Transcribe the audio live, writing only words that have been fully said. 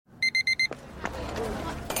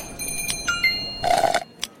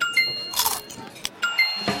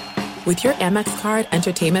With your Amex card,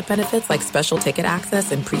 entertainment benefits like special ticket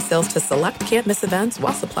access and pre-sales to select can't-miss events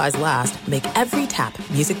while supplies last make every tap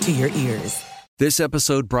music to your ears. This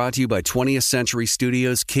episode brought to you by 20th Century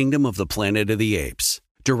Studios' Kingdom of the Planet of the Apes.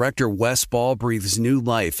 Director Wes Ball breathes new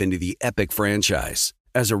life into the epic franchise.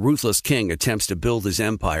 As a ruthless king attempts to build his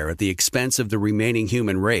empire at the expense of the remaining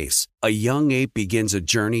human race, a young ape begins a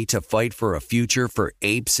journey to fight for a future for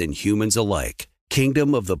apes and humans alike.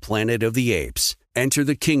 Kingdom of the Planet of the Apes. Enter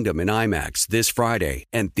the kingdom in IMAX this Friday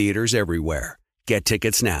and theaters everywhere. Get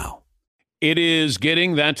tickets now. It is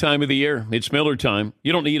getting that time of the year. It's Miller time.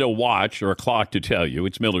 You don't need a watch or a clock to tell you.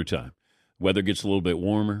 It's Miller time. Weather gets a little bit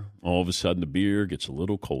warmer. All of a sudden, the beer gets a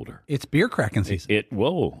little colder. It's beer cracking season.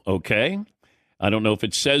 Whoa, okay. I don't know if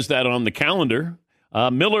it says that on the calendar.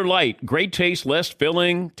 Miller Lite, great taste, less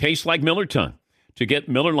filling, tastes like Miller time. To get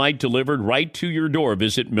Miller Lite delivered right to your door,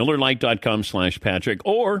 visit MillerLite.com/Patrick,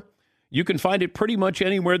 or you can find it pretty much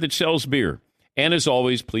anywhere that sells beer. And as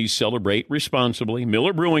always, please celebrate responsibly.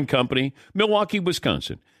 Miller Brewing Company, Milwaukee,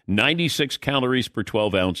 Wisconsin. 96 calories per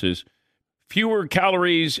 12 ounces. Fewer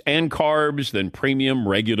calories and carbs than premium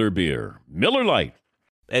regular beer. Miller Lite.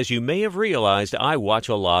 As you may have realized, I watch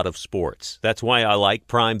a lot of sports. That's why I like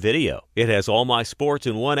Prime Video. It has all my sports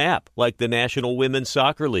in one app, like the National Women's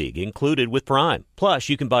Soccer League, included with Prime. Plus,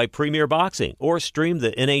 you can buy Premier Boxing or stream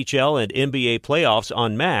the NHL and NBA playoffs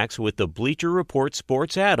on Max with the Bleacher Report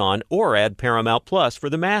Sports add-on, or add Paramount Plus for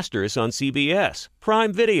the Masters on CBS.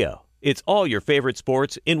 Prime Video. It's all your favorite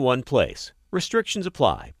sports in one place. Restrictions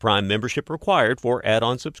apply. Prime membership required for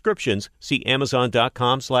add-on subscriptions. See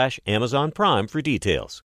Amazon.com/Amazon Prime for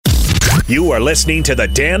details. You are listening to the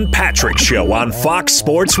Dan Patrick Show on Fox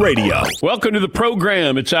Sports Radio. Welcome to the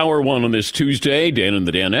program. It's hour one on this Tuesday. Dan and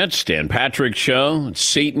the Danettes, Dan Patrick Show. It's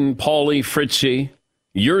Seton, Paulie, Fritzy.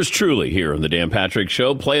 Yours truly here on the Dan Patrick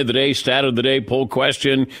Show. Play of the day, stat of the day, poll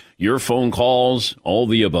question, your phone calls, all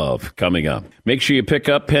the above coming up. Make sure you pick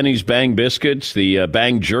up Penny's Bang Biscuits, the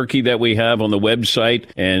Bang Jerky that we have on the website.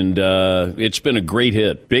 And it's been a great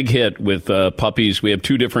hit, big hit with puppies. We have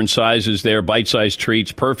two different sizes there, bite-sized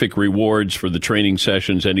treats, perfect rewards for the training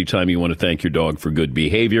sessions anytime you want to thank your dog for good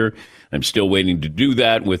behavior. I'm still waiting to do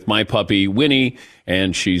that with my puppy, Winnie,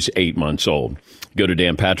 and she's 8 months old. Go to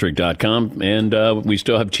danpatrick.com, and we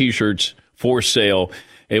still have T-shirts for sale.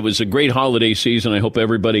 It was a great holiday season. I hope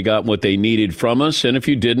everybody got what they needed from us, and if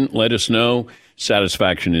you didn't, let us know.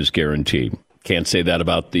 Satisfaction is guaranteed. Can't say that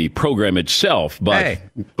about the program itself,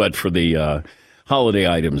 but for the holiday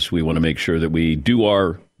items, we want to make sure that we do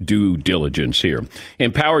our due diligence here.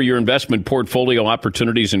 Empower your investment portfolio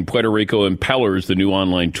opportunities in Puerto Rico. Impeller is the new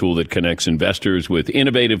online tool that connects investors with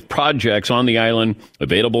innovative projects on the island.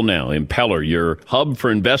 Available now. Impeller, your hub for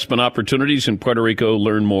investment opportunities in Puerto Rico.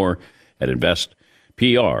 Learn more at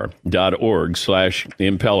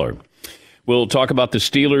investpr.org/impeller. We'll talk about the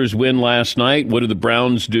Steelers' win last night. What do the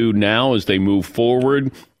Browns do now as they move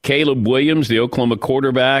forward? Caleb Williams, the Oklahoma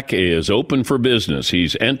quarterback, is open for business.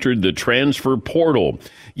 He's entered the transfer portal.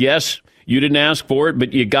 Yes, you didn't ask for it,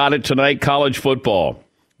 but you got it tonight, college football.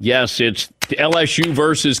 Yes, it's LSU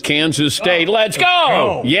versus Kansas State. Let's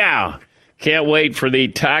go! Yeah. Can't wait for the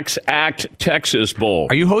Tax Act Texas Bowl.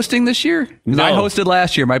 Are you hosting this year? No. I hosted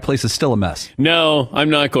last year. My place is still a mess. No, I'm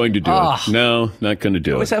not going to do it. No, not going to do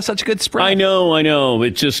it. You always have such a good spread. I know.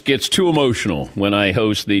 It just gets too emotional when I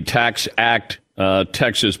host the Tax Act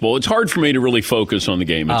Texas Bowl. It's hard for me to really focus on the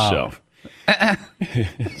game itself.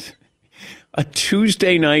 A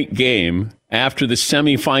Tuesday night game after the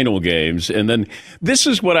semifinal games, and then this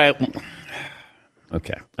is what I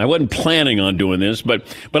wasn't planning on doing this, but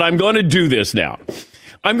I'm going to do this now.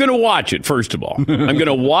 I'm going to watch it, first of all. I'm going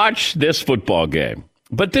to watch this football game.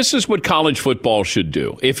 But this is what college football should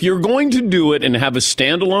do. If you're going to do it and have a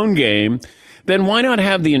standalone game, then why not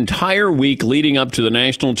have the entire week leading up to the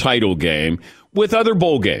national title game with other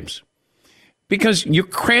bowl games? Because you're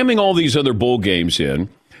cramming all these other bowl games in.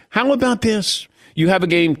 How about this? You have a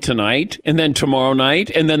game tonight, and then tomorrow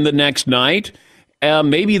night, and then the next night.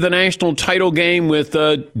 Maybe the national title game with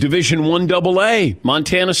Division I AA,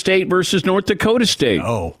 Montana State versus North Dakota State.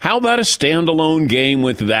 Oh. How about a standalone game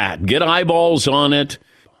with that? Get eyeballs on it.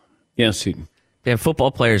 Yes, Yeah,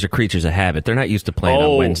 football players are creatures of habit. They're not used to playing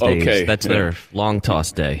on Wednesdays. Okay. That's their long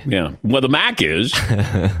toss day. Yeah. Well, the MAC is.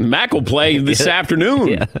 The MAC will play this afternoon.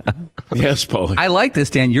 Yeah. Yes, Paulie. I like this,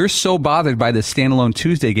 Dan. You're so bothered by the standalone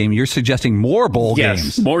Tuesday game. You're suggesting more bowl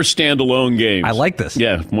games. More standalone games. I like this.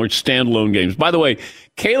 Yeah, more standalone games. By the way,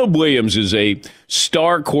 Caleb Williams is a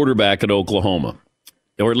star quarterback at Oklahoma,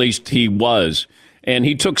 or at least he was. and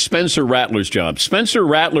he took Spencer Rattler's job. Spencer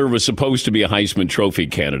Rattler was supposed to be a Heisman Trophy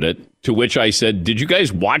candidate, to which I said, did you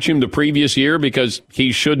guys watch him the previous year? Because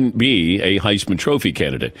he shouldn't be a Heisman Trophy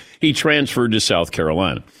candidate. He transferred to South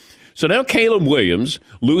Carolina. So now Caleb Williams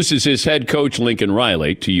loses his head coach, Lincoln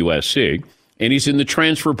Riley, to USC, and he's in the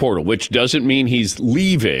transfer portal, which doesn't mean he's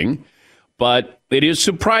leaving, but it is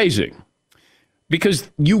surprising because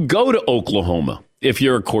you go to Oklahoma if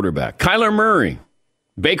you're a quarterback. Kyler Murray,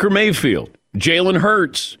 Baker Mayfield, Jalen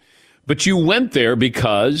Hurts, but you went there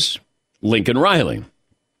because Lincoln Riley.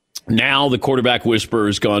 Now the quarterback whisperer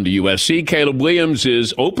has gone to USC. Caleb Williams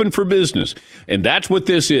is open for business, and that's what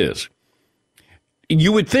this is.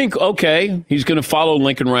 You would think, okay, he's going to follow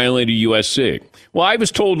Lincoln Riley to USC. Well, I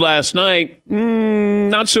was told last night,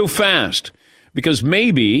 not so fast, because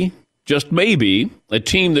maybe, just maybe, a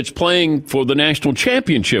team that's playing for the national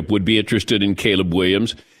championship would be interested in Caleb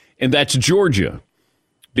Williams, and that's Georgia,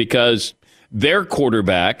 because their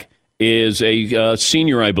quarterback is a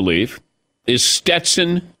senior, I believe. Is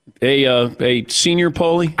Stetson a senior,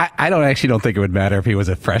 Paulie? I don't think it would matter if he was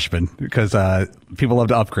a freshman because people love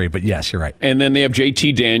to upgrade, but yes, you're right. And then they have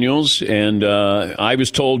JT Daniels, and I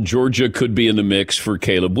was told Georgia could be in the mix for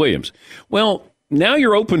Caleb Williams. Well, now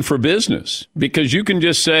you're open for business because you can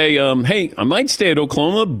just say, hey, I might stay at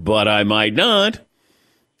Oklahoma, but I might not.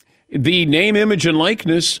 The name, image, and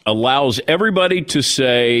likeness allows everybody to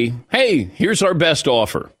say, hey, here's our best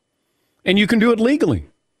offer. And you can do it legally.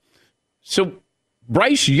 So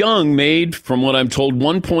Bryce Young made, from what I'm told,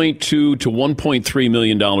 $1.2 to $1.3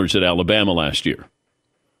 million at Alabama last year.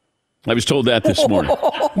 I was told that this morning.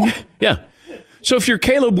 Yeah. So if you're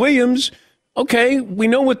Caleb Williams, okay, we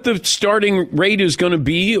know what the starting rate is going to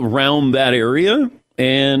be around that area.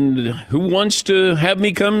 And who wants to have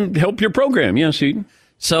me come help your program? Yes, Eden.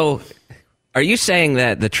 So are you saying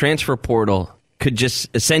that the transfer portal could just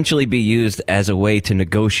essentially be used as a way to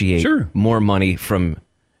negotiate more money from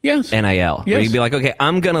NIL? Yes. Where you'd be like, okay,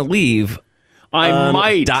 I'm going to leave. I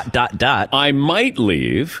might. ... I might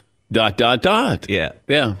leave. ... Yeah.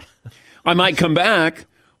 Yeah. I might come back.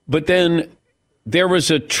 But then there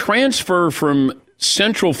was a transfer from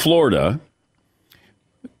Central Florida.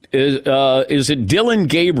 Is it Dylan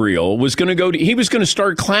Gabriel was going to go to, he was going to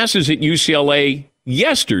start classes at UCLA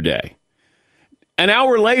yesterday. An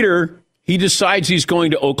hour later, he decides he's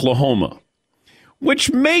going to Oklahoma,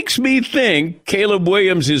 which makes me think Caleb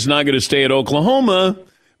Williams is not going to stay at Oklahoma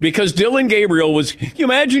because Dylan Gabriel was, you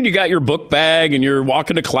imagine you got your book bag and you're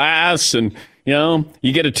walking to class and, you know,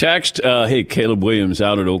 you get a text, hey, Caleb Williams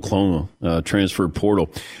out at Oklahoma, transfer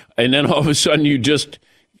portal. And then all of a sudden you just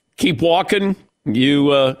keep walking.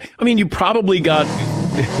 You probably got,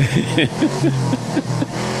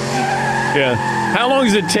 yeah. How long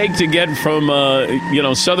does it take to get from,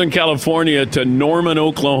 Southern California to Norman,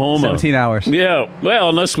 Oklahoma? 17 hours. Yeah. Well,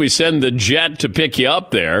 unless we send the jet to pick you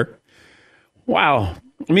up there. Wow.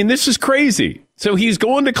 I mean, this is crazy. So he's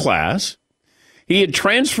going to class. He had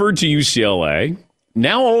transferred to UCLA.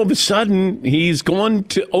 Now, all of a sudden, he's going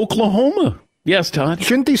to Oklahoma. Yes, Todd?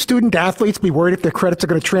 Shouldn't these student athletes be worried if their credits are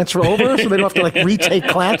going to transfer over so they don't have to, retake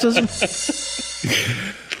classes?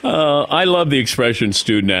 I love the expression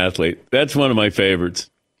student athlete. That's one of my favorites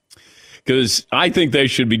because I think they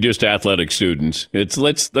should be just athletic students.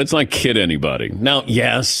 Let's not kid anybody. Now,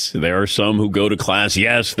 yes, there are some who go to class.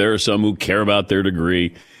 Yes, there are some who care about their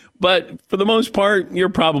degree. But for the most part, you're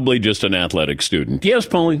probably just an athletic student. Yes,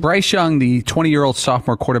 Paulie? Bryce Young, the 20-year-old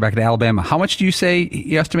sophomore quarterback at Alabama, how much do you say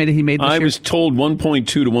you estimated he made this year? I was told $1.2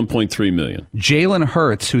 to $1.3 million. Jalen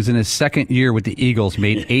Hurts, who's in his second year with the Eagles,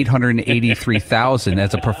 made $883,000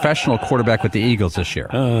 as a professional quarterback with the Eagles this year.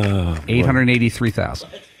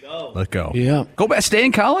 $883,000. Let go. Yeah. Go back. Stay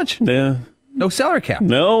in college? Yeah. No salary cap.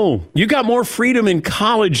 No. You got more freedom in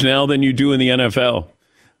college now than you do in the NFL.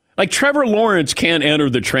 Like Trevor Lawrence can't enter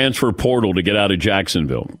the transfer portal to get out of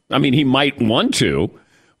Jacksonville. I mean, he might want to,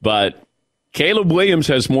 but Caleb Williams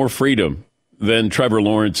has more freedom than Trevor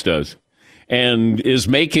Lawrence does, and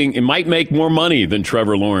might make more money than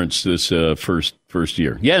Trevor Lawrence this first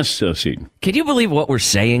year. Yes, Seton. Can you believe what we're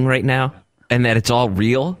saying right now, and that it's all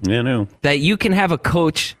real? Yeah, I know. That you can have a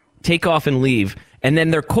coach take off and leave, and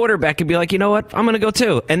then their quarterback could be like, you know what, I'm going to go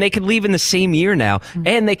too, and they could leave in the same year now,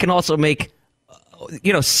 and they can also make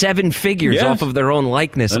 7 figures off of their own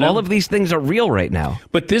likeness. All of these things are real right now.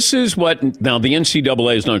 But this is now the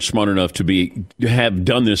NCAA is not smart enough to have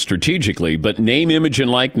done this strategically, but name, image,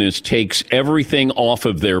 and likeness takes everything off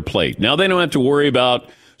of their plate. Now they don't have to worry about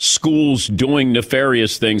schools doing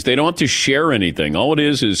nefarious things. They don't have to share anything. All it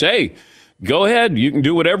is, hey, go ahead. You can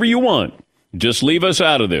do whatever you want. Just leave us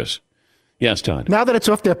out of this. Yes, Todd. Now that it's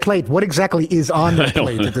off their plate, what exactly is on their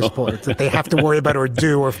plate at this point that they have to worry about or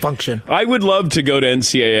do or function? I would love to go to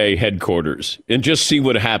NCAA headquarters and just see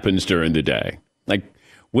what happens during the day. Like,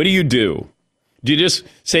 what do? Do you just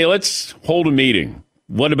say, let's hold a meeting?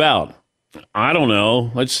 What about? I don't know.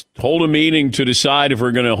 Let's hold a meeting to decide if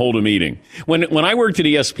we're going to hold a meeting. When I worked at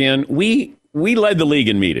ESPN, we led the league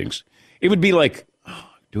in meetings. It would be like, oh,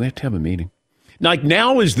 do we have to have a meeting? Like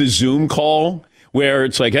now is the Zoom call where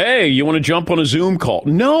it's like, hey, you want to jump on a Zoom call?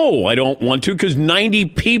 No, I don't want to because 90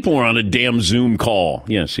 people are on a damn Zoom call.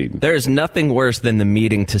 Yes, Eden. There's nothing worse than the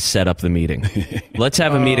meeting to set up the meeting. Let's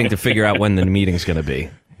have a meeting to figure out when the meeting's going to be.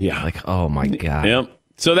 Yeah. Like, oh, my God. Yep.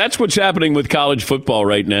 So that's what's happening with college football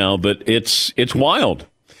right now, but it's wild.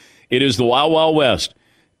 It is the Wild Wild West.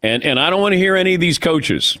 And I don't want to hear any of these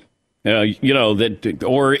coaches, that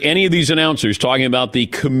or any of these announcers talking about the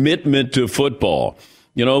commitment to football.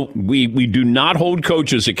 We do not hold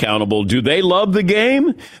coaches accountable. Do they love the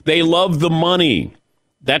game? They love the money.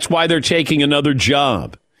 That's why they're taking another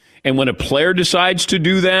job. And when a player decides to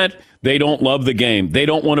do that, they don't love the game. They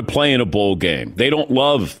don't want to play in a bowl game. They don't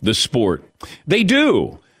love the sport. They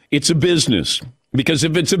do. It's a business. Because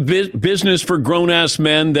if it's a business for grown-ass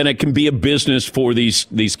men, then it can be a business for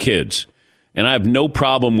these kids. And I have no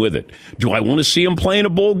problem with it. Do I want to see them play in a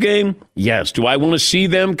bowl game? Yes. Do I want to see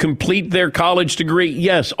them complete their college degree?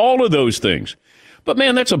 Yes. All of those things. But,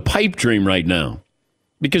 man, that's a pipe dream right now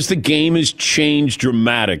because the game has changed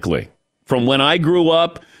dramatically from when I grew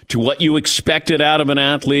up to what you expected out of an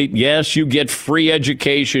athlete. Yes, you get free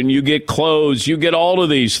education, you get clothes, you get all of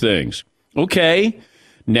these things. Okay,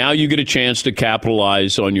 now you get a chance to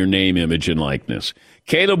capitalize on your name, image, and likeness.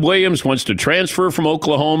 Caleb Williams wants to transfer from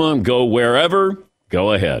Oklahoma and go wherever.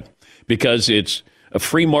 Go ahead, because it's a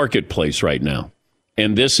free marketplace right now.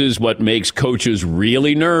 And this is what makes coaches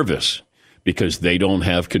really nervous because they don't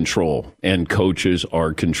have control, and coaches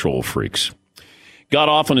are control freaks. Got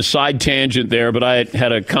off on a side tangent there, but I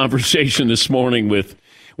had a conversation this morning with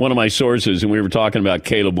one of my sources, and we were talking about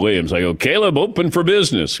Caleb Williams. I go, Caleb, open for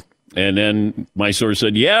business. And then my source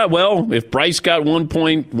said, yeah, well, if Bryce got 2 or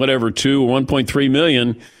 1.3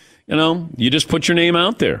 million, you just put your name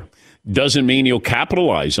out there. Doesn't mean he'll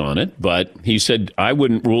capitalize on it, but he said, I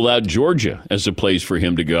wouldn't rule out Georgia as a place for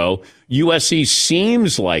him to go. USC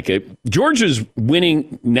seems like it. Georgia's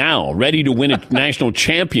winning now, ready to win a national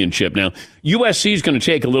championship now. USC is going to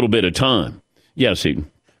take a little bit of time. Yes, Eden.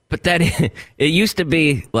 But it used to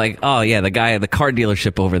be like, oh, yeah, the guy at the car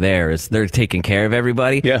dealership over there, they're taking care of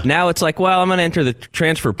everybody. Yeah. Now it's like, well, I'm going to enter the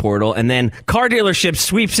transfer portal, and then car dealership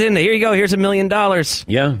sweeps in. Here you go. Here's $1 million.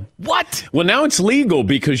 Yeah. What? Well, now it's legal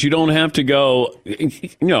because you don't have to go.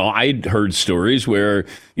 I'd heard stories where,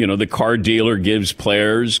 the car dealer gives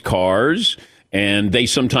players cars, and they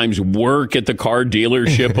sometimes work at the car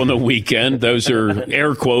dealership on the weekend. Those are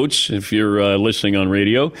air quotes if you're listening on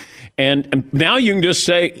radio. And now you can just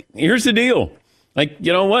say, here's the deal. Like,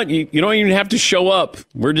 you know what? You don't even have to show up.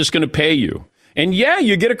 We're just going to pay you. And, yeah,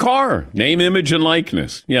 you get a car. Name, image, and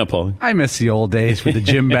likeness. Yeah, Paul. I miss the old days with the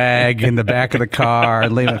gym bag in the back of the car,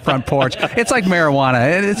 leaving the front porch. It's like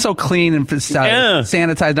marijuana. It's so clean and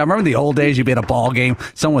sanitized. I remember the old days. You'd be at a ball game.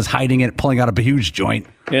 Someone was hiding it, pulling out a huge joint.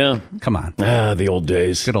 Yeah. Come on. The old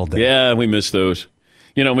days. Good old days. Yeah, we miss those.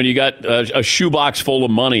 When you got a shoebox full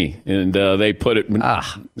of money and they put it.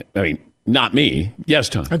 Not me. Yes,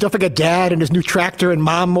 Tom. And don't forget Dad and his new tractor, and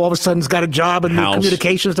Mom all of a sudden's got a job in the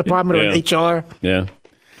communications department or HR. Yeah.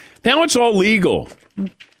 Now it's all legal.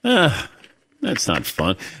 That's not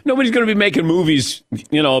fun. Nobody's going to be making movies,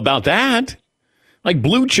 about that. Like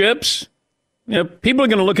Blue Chips. People are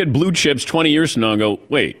going to look at Blue Chips 20 years from now and go,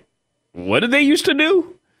 wait, what did they used to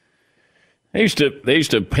do? They used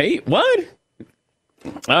to pay what?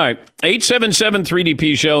 All right.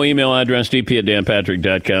 877-3DP Show. Email address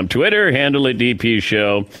dp@danpatrick.com. Twitter, handle at DP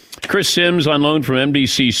Show. Chris Sims on loan from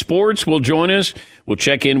MDC Sports will join us. We'll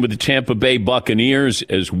check in with the Tampa Bay Buccaneers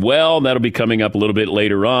as well. That'll be coming up a little bit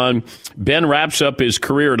later on. Ben wraps up his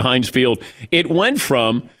career at Heinz Field. It went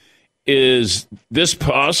from, is this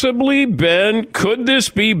possibly Ben? Could this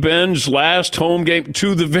be Ben's last home game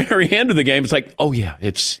to the very end of the game? It's like, oh yeah,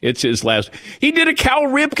 it's his last. He did a Cal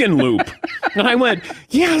Ripken loop. And I went,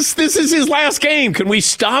 yes, this is his last game. Can we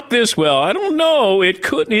stop this? Well, I don't know. It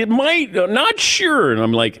could, it might, not sure. And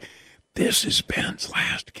I'm like, this is Ben's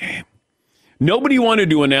last game. Nobody wanted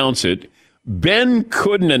to announce it. Ben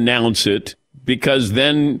couldn't announce it because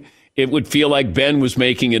then it would feel like Ben was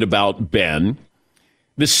making it about Ben.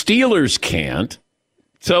 The Steelers can't.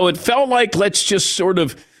 So it felt like let's just sort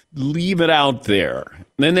of leave it out there.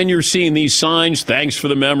 And then you're seeing these signs, thanks for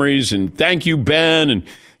the memories, and thank you, Ben, and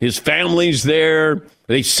his family's there.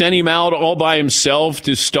 They sent him out all by himself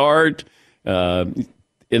to start. And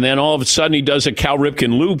then all of a sudden he does a Cal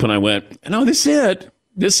Ripken loop, and I went, no, this is it.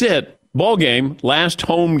 This is it. Ball game, last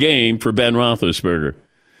home game for Ben Roethlisberger.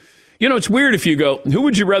 You know, it's weird if you go, who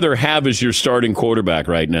would you rather have as your starting quarterback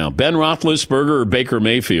right now, Ben Roethlisberger or Baker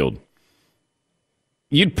Mayfield?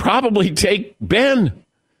 You'd probably take Ben.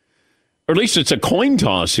 Or at least it's a coin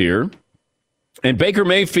toss here. And Baker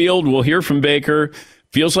Mayfield, we'll hear from Baker,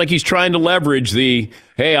 feels like he's trying to leverage the,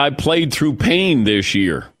 hey, I played through pain this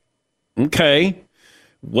year. Okay.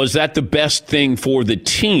 Was that the best thing for the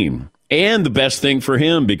team and the best thing for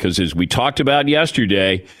him? Because as we talked about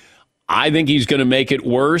yesterday, I think he's going to make it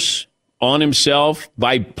worse on himself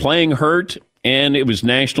by playing hurt. And it was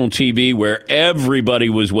national TV where everybody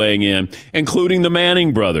was weighing in, including the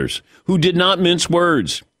Manning brothers, who did not mince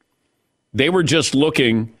words. They were just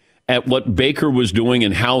looking at what Baker was doing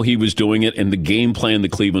and how he was doing it and the game plan the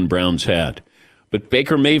Cleveland Browns had. But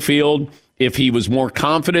Baker Mayfield, if he was more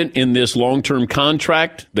confident in this long-term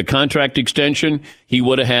contract, the contract extension, he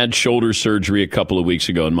would have had shoulder surgery a couple of weeks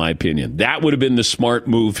ago, in my opinion. That would have been the smart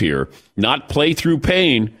move here. Not play through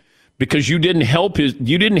pain because you didn't help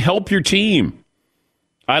your team.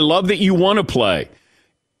 I love that you want to play.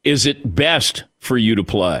 Is it best for you to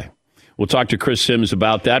play? We'll talk to Chris Sims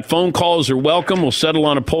about that. Phone calls are welcome. We'll settle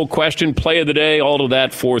on a poll question, play of the day, all of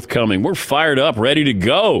that forthcoming. We're fired up, ready to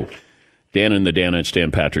go. Dan and the Dan and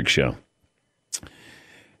Stan Patrick Show.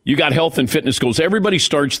 You got health and fitness goals. Everybody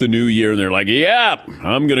starts the new year, and they're like, yeah,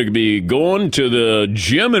 I'm going to be going to the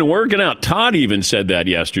gym and working out. Todd even said that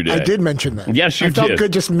yesterday. I did mention that. Yes, you did. I felt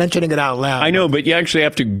good just mentioning it out loud. I know, but you actually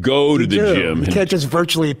have to go to the gym. You can't just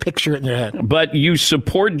virtually picture it in your head. But you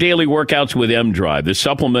support daily workouts with M-Drive, the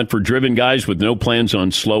supplement for driven guys with no plans on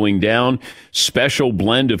slowing down. Special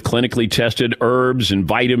blend of clinically tested herbs and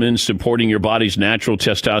vitamins supporting your body's natural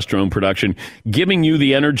testosterone production, giving you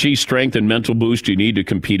the energy, strength, and mental boost you need to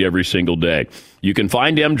compete every single day. You can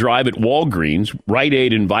find M-Drive at Walgreens, Rite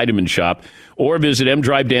Aid, and Vitamin Shop, or visit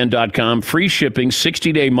mdrivedan.com. Free shipping,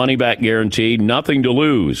 60-day money-back guarantee, nothing to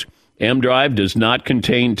lose. M-Drive does not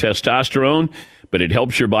contain testosterone, but it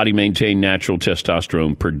helps your body maintain natural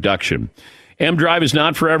testosterone production. M-Drive is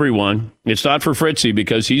not for everyone. It's not for Fritzy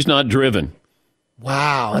because he's not driven.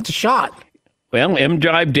 Wow, that's a shot. Well,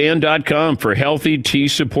 mdrivedan.com for healthy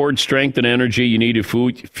T-support, strength, and energy you need to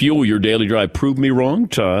fuel your daily drive. Prove me wrong,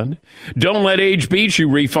 Todd. Don't let age beat you.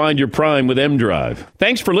 Refine your prime with M-Drive.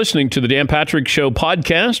 Thanks for listening to the Dan Patrick Show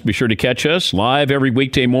podcast. Be sure to catch us live every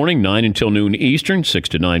weekday morning, 9 until noon Eastern, 6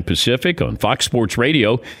 to 9 Pacific on Fox Sports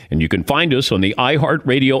Radio. And you can find us on the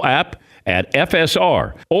iHeartRadio app at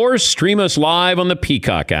FSR or stream us live on the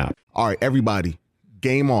Peacock app. All right, everybody,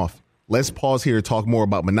 game off. Let's pause here to talk more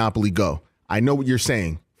about Monopoly Go. I know what you're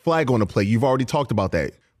saying. Flag on the play. You've already talked about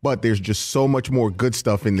that. But there's just so much more good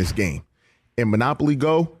stuff in this game. In Monopoly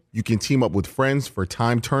Go, you can team up with friends for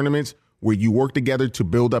timed tournaments where you work together to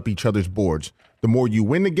build up each other's boards. The more you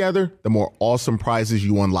win together, the more awesome prizes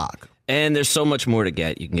you unlock. And there's so much more to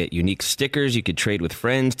get. You can get unique stickers. You could trade with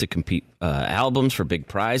friends to compete albums for big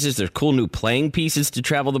prizes. There's cool new playing pieces to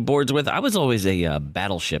travel the boards with. I was always a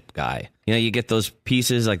battleship guy. You know, you get those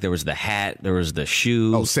pieces, like there was the hat, there was the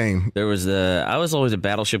shoe. Oh, same. I was always a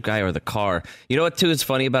battleship guy, or the car. You know what, too, is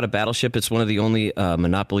funny about a battleship? It's one of the only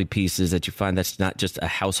Monopoly pieces that you find that's not just a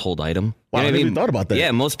household item. Wow, You know I never even thought about that.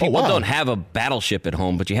 Yeah, most people wow. don't have a battleship at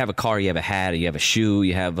home, but you have a car, you have a hat, you have a shoe,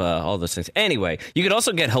 you have all those things. Anyway, you could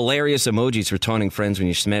also get hilarious emojis for taunting friends when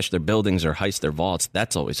you smash their buildings or heist their vaults.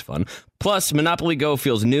 That's always fun. Plus, Monopoly Go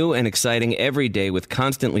feels new and exciting every day with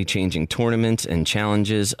constantly changing tournaments and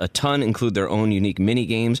challenges. A ton include their own unique mini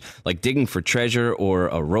games, like digging for treasure or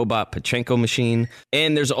a robot Pachinko machine.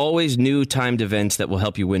 And there's always new timed events that will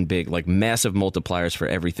help you win big, like massive multipliers for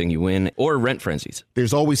everything you win, or rent frenzies.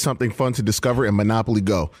 There's always something fun to discover in Monopoly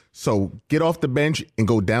Go. So get off the bench and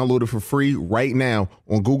go download it for free right now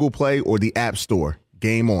on Google Play or the App Store.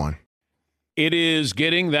 Game on. It is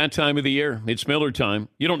getting that time of the year. It's Miller time.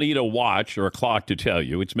 You don't need a watch or a clock to tell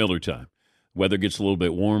you. It's Miller time. Weather gets a little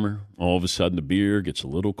bit warmer. All of a sudden, the beer gets a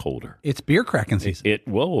little colder. It's beer cracking season.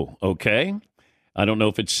 Whoa, okay. I don't know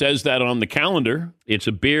if it says that on the calendar. It's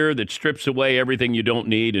a beer that strips away everything you don't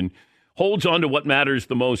need and holds on to what matters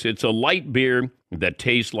the most. It's a light beer that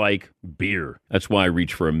tastes like beer. That's why I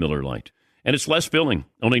reach for a Miller Lite. And it's less filling,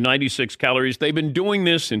 only 96 calories. They've been doing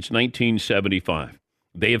this since 1975.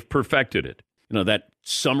 They have perfected it. You know, that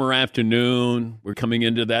summer afternoon, we're coming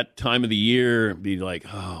into that time of the year, be like,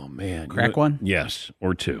 oh, man. Crack one? Yes,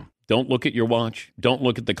 or two. Don't look at your watch. Don't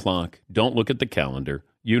look at the clock. Don't look at the calendar.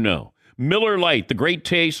 you know. Miller Lite, the great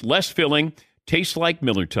taste, less filling, tastes like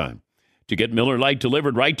Miller time. To get Miller Lite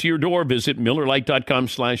delivered right to your door, visit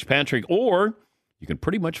MillerLite.com/Patrick, or you can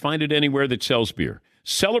pretty much find it anywhere that sells beer.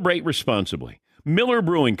 Celebrate responsibly. Miller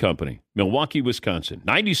Brewing Company, Milwaukee, Wisconsin.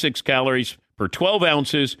 96 calories per 12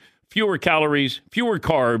 ounces, fewer calories, fewer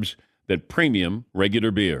carbs than premium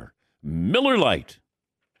regular beer. Miller Lite.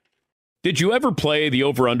 Did you ever play the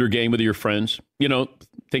over-under game with your friends? You know,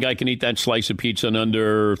 think I can eat that slice of pizza in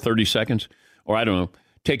under 30 seconds? Or I don't know,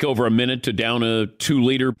 take over a minute to down a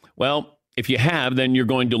 2-liter? Well, if you have, then you're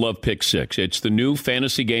going to love Pick Six. It's the new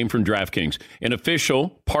fantasy game from DraftKings, an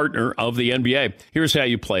official partner of the NBA. Here's how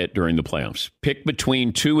you play it during the playoffs. Pick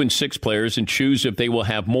between 2 and 6 players and choose if they will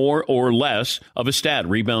have more or less of a stat,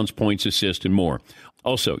 rebounds, points, assists, and more.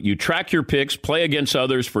 Also, you track your picks, play against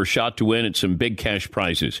others for a shot to win and some big cash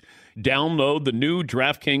prizes. Download the new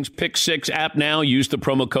DraftKings Pick 6 app now. Use the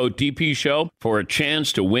promo code DPSHOW for a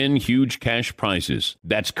chance to win huge cash prizes.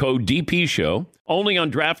 That's code DPSHOW. Only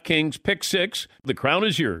on DraftKings Pick 6. The crown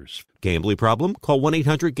is yours. Gambling problem? Call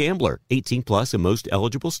 1-800-GAMBLER. 18 plus in most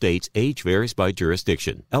eligible states. Age varies by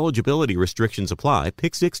jurisdiction. Eligibility restrictions apply.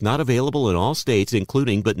 Pick 6 not available in all states,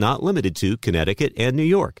 including but not limited to Connecticut and New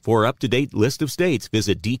York. For up-to-date list of states,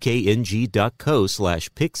 visit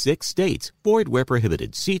dkng.co/pick6states. Void where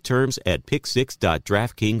prohibited. See terms at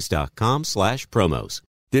pick6.draftkings.com/promos.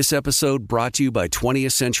 This episode brought to you by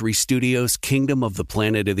 20th Century Studios' Kingdom of the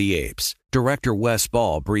Planet of the Apes. Director Wes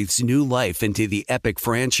Ball breathes new life into the epic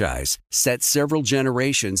franchise, set several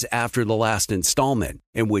generations after the last installment,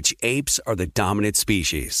 in which apes are the dominant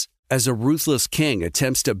species. As a ruthless king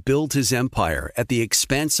attempts to build his empire at the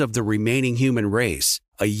expense of the remaining human race,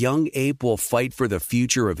 a young ape will fight for the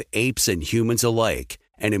future of apes and humans alike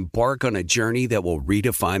and embark on a journey that will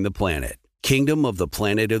redefine the planet. Kingdom of the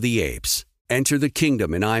Planet of the Apes. Enter the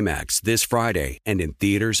kingdom in IMAX this Friday and in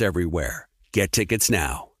theaters everywhere. Get tickets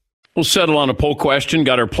now. We'll settle on a poll question.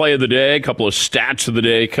 Got our play of the day, a couple of stats of the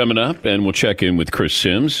day coming up, and we'll check in with Chris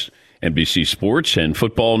Sims, NBC Sports, and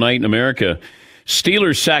Football Night in America.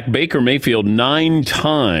 Steelers sacked Baker Mayfield 9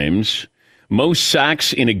 times, most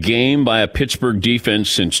sacks in a game by a Pittsburgh defense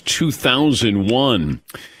since 2001.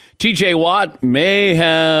 TJ Watt may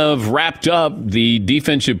have wrapped up the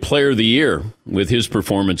Defensive Player of the Year with his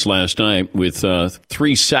performance last night with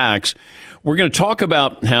 3 sacks. We're going to talk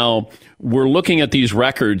about how we're looking at these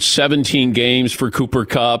records, 17 games for Cooper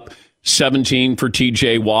Kupp, 17 for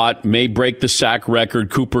TJ Watt, may break the sack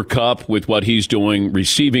record, Cooper Kupp, with what he's doing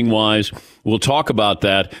receiving-wise. We'll talk about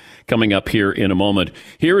that coming up here in a moment.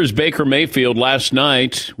 Here is Baker Mayfield last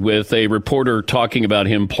night with a reporter talking about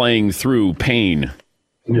him playing through pain.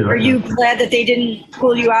 Are you glad that they didn't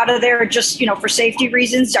pull you out of there just, for safety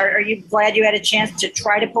reasons? Are you glad you had a chance to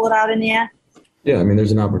try to pull it out in the end? Yeah, I mean,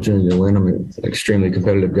 there's an opportunity to win. I'm an extremely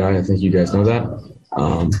competitive guy. I think you guys know that.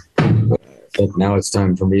 But I think now it's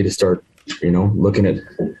time for me to start, looking at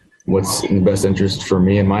what's in the best interest for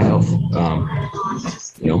me and my health.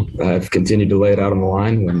 I've continued to lay it out on the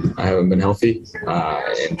line when I haven't been healthy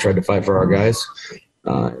and tried to fight for our guys.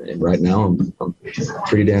 And right now, I'm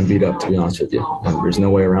pretty damn beat up, to be honest with you. There's no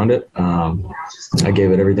way around it. I gave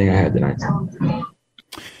it everything I had tonight.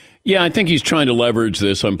 Yeah, I think he's trying to leverage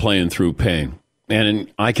this on playing through pain.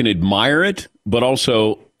 And I can admire it, but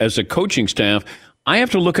also as a coaching staff, I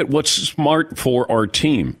have to look at what's smart for our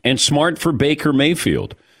team and smart for Baker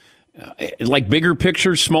Mayfield. Like bigger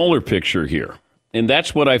picture, smaller picture here. And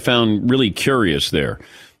that's what I found really curious there.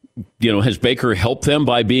 Has Baker helped them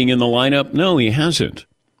by being in the lineup? No, he hasn't.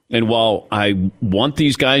 And while I want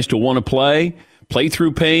these guys to want to play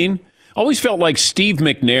through pain, I always felt like Steve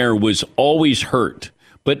McNair was always hurt,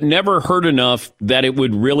 but never hurt enough that it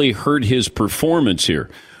would really hurt his performance here.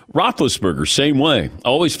 Roethlisberger, same way.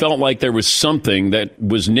 Always felt like there was something that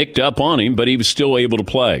was nicked up on him, but he was still able to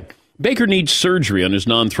play. Baker needs surgery on his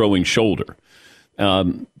non-throwing shoulder.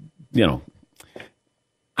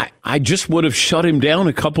 I just would have shut him down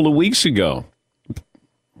a couple of weeks ago.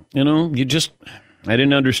 I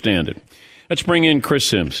didn't understand it. Let's bring in Chris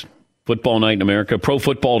Sims, Football Night in America, Pro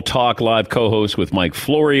Football Talk live co-host with Mike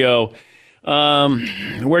Florio.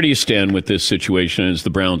 Where do you stand with this situation as the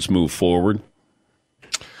Browns move forward?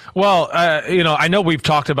 Well, I know we've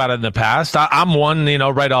talked about it in the past. I'm one,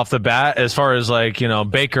 right off the bat, as far as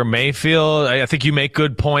Baker Mayfield. I think you make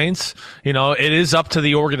good points. It is up to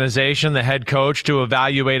the organization, the head coach, to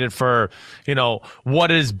evaluate it for,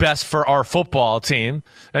 what is best for our football team.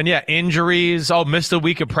 And yeah, injuries. Oh, missed a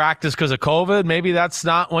week of practice because of COVID. Maybe that's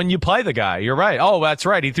not when you play the guy. You're right. Oh, that's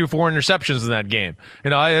right. He threw 4 interceptions in that game.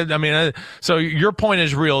 So your point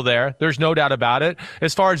is real there. There's no doubt about it.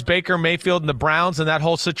 As far as Baker Mayfield and the Browns and that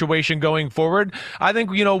whole situation, situation going forward. I think,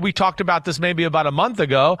 we talked about this maybe about a month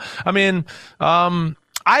ago. I mean,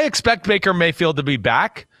 I expect Baker Mayfield to be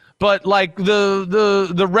back. But like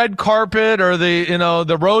the red carpet or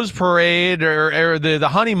the rose parade or the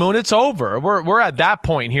honeymoon, it's over. We're at that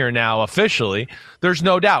point here now officially. There's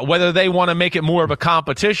no doubt whether they want to make it more of a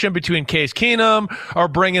competition between Case Keenum or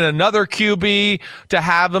bring in another QB to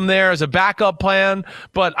have him there as a backup plan.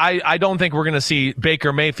 But I don't think we're going to see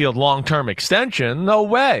Baker Mayfield long-term extension. No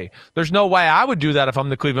way. There's no way I would do that if I'm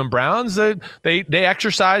the Cleveland Browns. They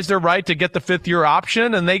exercise their right to get the fifth-year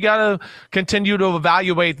option, and they got to continue to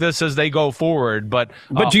evaluate this as they go forward. But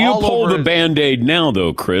do you pull the Band-Aid now,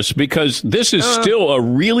 though, Chris? Because this is still a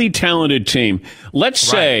really talented team. Let's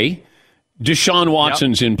say Deshaun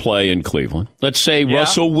Watson's in play in Cleveland. Let's say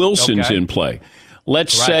Russell Wilson's in play.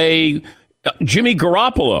 Let's say Jimmy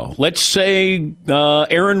Garoppolo. Let's say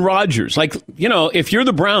Aaron Rodgers. Like, if you're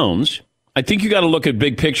the Browns, I think you got to look at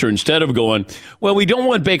big picture instead of going, well, we don't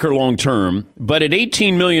want Baker long term, but at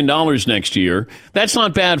 $18 million next year, that's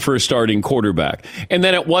not bad for a starting quarterback. And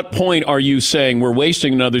then at what point are you saying we're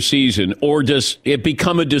wasting another season, or does it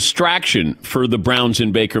become a distraction for the Browns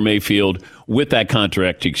and Baker Mayfield with that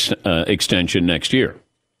contract extension next year?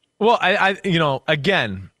 Well,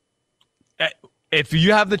 again, if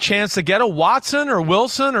you have the chance to get a Watson or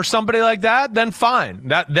Wilson or somebody like that, then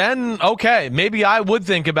fine. Then okay, maybe I would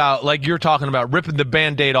think about, like you're talking about, ripping the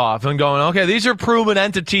Band-Aid off and going, okay, these are proven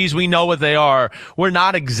entities. We know what they are. We're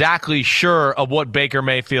not exactly sure of what Baker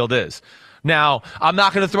Mayfield is. Now, I'm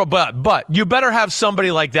not going to throw, but you better have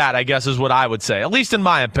somebody like that, I guess is what I would say, at least in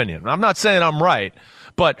my opinion. I'm not saying I'm right,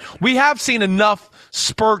 but we have seen enough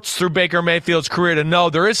spurts through Baker Mayfield's career to know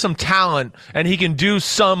there is some talent and he can do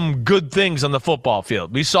some good things on the football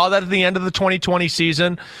field. We saw that at the end of the 2020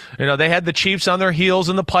 season. They had the Chiefs on their heels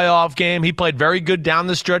in the playoff game. He played very good down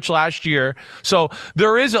the stretch last year. So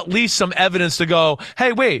there is at least some evidence to go,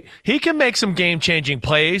 hey, wait, he can make some game-changing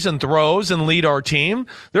plays and throws and lead our team.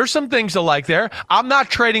 There's some things to like there. I'm not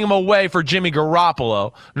trading him away for Jimmy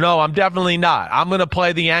Garoppolo. No, I'm definitely not. I'm going to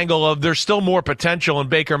play the angle of there's still more potential in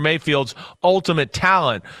Baker Mayfield's ultimate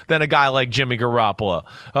talent than a guy like Jimmy Garoppolo.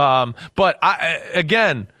 But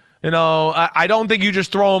I don't think you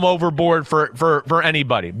just throw him overboard for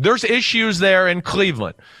anybody. There's issues there in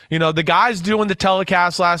Cleveland. The guys doing the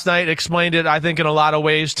telecast last night explained it, I think, in a lot of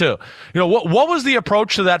ways too. What was the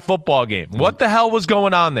approach to that football game? What the hell was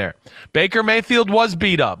going on there? Baker Mayfield was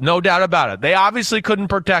beat up, no doubt about it. They obviously couldn't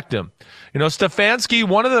protect him.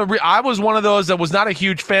 Stefanski, I was one of those that was not a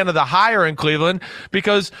huge fan of the hire in Cleveland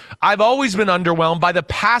because I've always been underwhelmed by the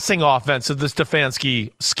passing offense of the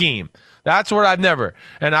Stefanski scheme. That's where I've never.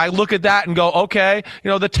 And I look at that and go, okay,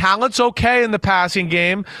 the talent's okay in the passing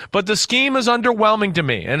game, but the scheme is underwhelming to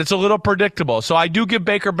me, and it's a little predictable. So I do give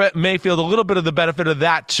Baker Mayfield a little bit of the benefit of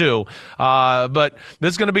that too. But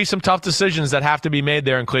there's going to be some tough decisions that have to be made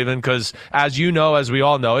there in Cleveland because, as we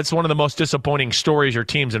all know, it's one of the most disappointing stories or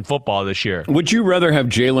teams in football this year. Would you rather have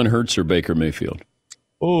Jalen Hurts or Baker Mayfield?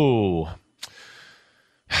 Ooh.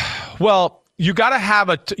 Well, you got to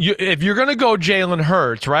have if you're going to go Jalen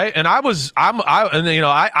Hurts, right? And I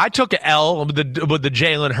took an L with the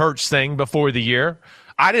Jalen Hurts thing before the year.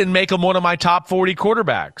 I didn't make him one of my top 40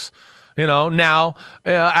 quarterbacks. Now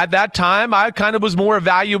at that time, I kind of was more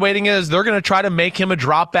evaluating it as they're going to try to make him a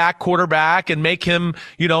drop back quarterback and make him,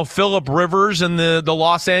 Phillip Rivers in the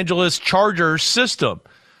Los Angeles Chargers system,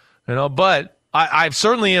 but I've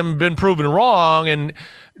certainly been proven wrong. And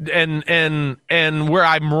where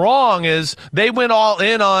I'm wrong is they went all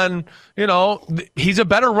in on, he's a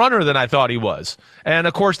better runner than I thought he was. And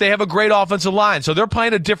of course they have a great offensive line. So they're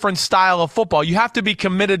playing a different style of football. You have to be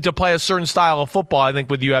committed to play a certain style of football, I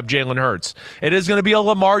think, with you have Jalen Hurts. It is going to be a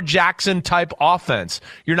Lamar Jackson type offense.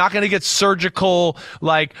 You're not going to get surgical,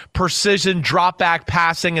 like precision drop back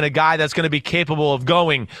passing and a guy that's going to be capable of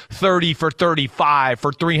going 30 for 35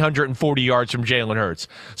 for 340 yards from Jalen Hurts.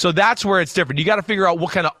 So that's where it's different. You got to figure out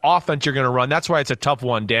what kind of offense you're going to run. That's why it's a tough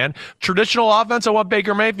one, Dan. Traditional offense, I want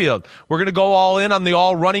Baker Mayfield. We're going to go all in on the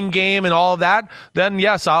all running game and all of that. Then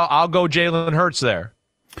yes, I'll go Jalen Hurts there.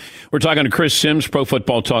 We're talking to Chris Sims, Pro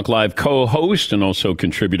Football Talk Live co-host and also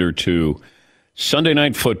contributor to Sunday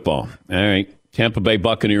Night Football. All right, Tampa Bay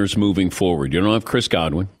Buccaneers moving forward. You don't have Chris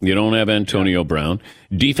Godwin. You don't have Antonio Brown.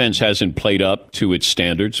 Defense hasn't played up to its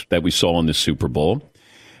standards that we saw in the Super Bowl.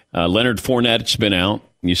 Leonard Fournette's been out.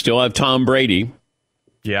 You still have Tom Brady.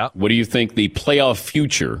 Yeah. What do you think the playoff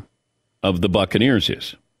future of the Buccaneers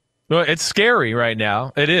is? Well, it's scary right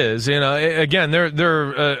now. It is. Again,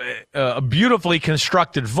 they're a beautifully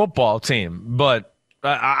constructed football team, but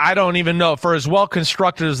I don't even know, for as well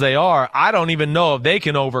constructed as they are, I don't even know if they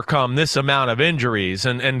can overcome this amount of injuries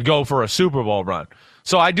and go for a Super Bowl run.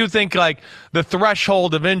 So I do think like the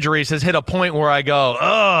threshold of injuries has hit a point where I go,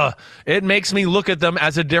 ugh, it makes me look at them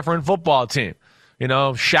as a different football team. You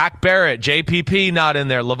know, Shaq Barrett, JPP not in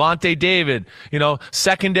there, Levante David, you know,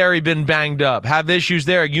 secondary been banged up, have issues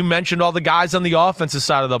there. You mentioned all the guys on the offensive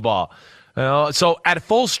side of the ball. You know, so at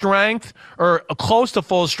full strength or close to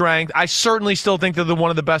full strength, I certainly still think they're one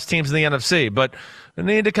of the best teams in the NFC. But I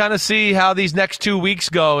need to kind of see how these next 2 weeks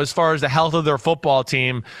go as far as the health of their football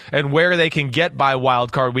team and where they can get by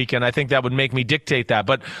wild card weekend. I think that would make me dictate that.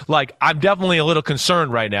 But, like, I'm definitely a little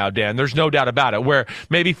concerned right now, Dan. There's no doubt about it. Where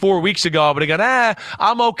maybe 4 weeks ago I would have gone,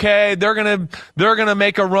 I'm okay. They're gonna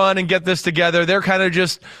make a run and get this together. They're kind of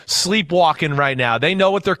just sleepwalking right now. They know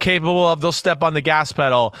what they're capable of. They'll step on the gas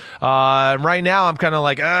pedal. Right now I'm kind of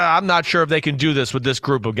like, I'm not sure if they can do this with this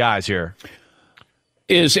group of guys here.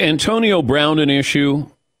 Is Antonio Brown an issue,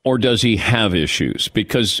 or does he have issues?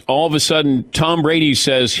 Because all of a sudden, Tom Brady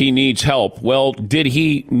says he needs help. Well, did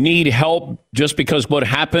he need help just because what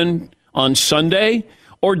happened on Sunday?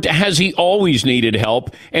 Or has he always needed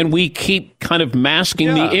help, and we keep kind of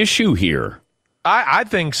masking the issue here? I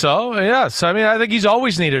think so, yes. I mean, I think he's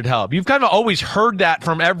always needed help. You've kind of always heard that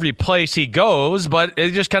from every place he goes, but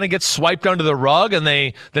it just kind of gets swiped under the rug, and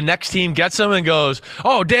the next team gets him and goes,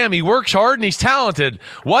 oh, damn, he works hard and he's talented.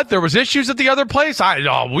 What, there was issues at the other place?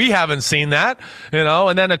 We haven't seen that, you know,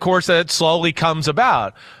 and then, of course, it slowly comes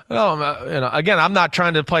about. Again, I'm not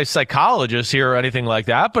trying to play psychologist here or anything like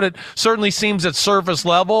that, but it certainly seems at surface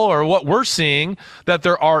level or what we're seeing that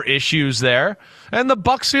there are issues there. And the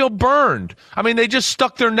Bucs feel burned. I mean, they just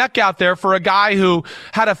stuck their neck out there for a guy who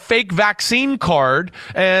had a fake vaccine card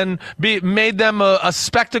and made them a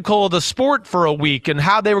spectacle of the sport for a week and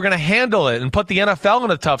how they were going to handle it and put the NFL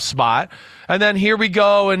in a tough spot. And then here we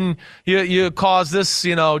go, and you cause this,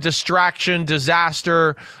 distraction,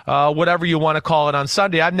 disaster, whatever you want to call it on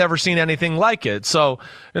Sunday. I've never seen anything like it. So,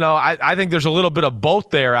 I think there's a little bit of both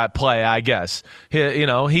there at play, I guess.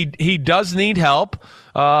 He does need help.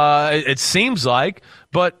 It seems like,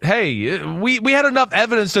 but hey, we had enough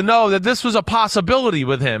evidence to know that this was a possibility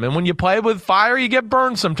with him. And when you play with fire, you get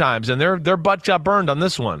burned sometimes, and their butt got burned on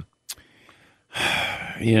this one.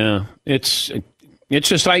 Yeah, it's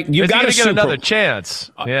just like you got to get another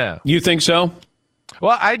chance. Yeah, you think so?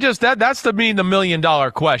 Well, that's the $1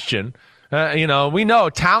 million question. We know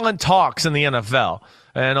talent talks in the NFL.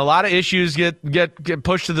 And a lot of issues get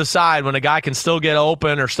pushed to the side when a guy can still get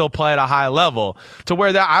open or still play at a high level. To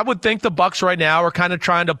where that, I would think the Bucs right now are kind of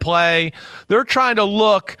trying to play. They're trying to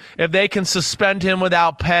look if they can suspend him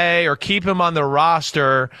without pay or keep him on the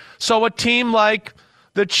roster. So a team like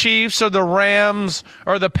the Chiefs or the Rams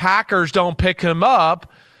or the Packers don't pick him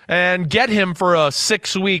up and get him for a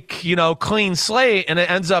 6-week, clean slate, and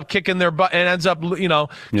it ends up kicking their butt and ends up,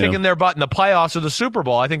 kicking their butt in the playoffs or the Super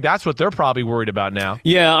Bowl. I think that's what they're probably worried about now.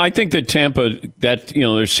 Yeah, I think that Tampa,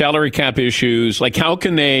 there's salary cap issues. Like, how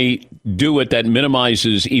can they do it that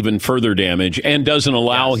minimizes even further damage and doesn't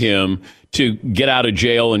allow him to get out of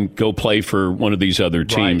jail and go play for one of these other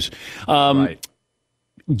teams? Right.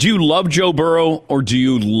 Do you love Joe Burrow or do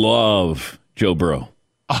you love Joe Burrow?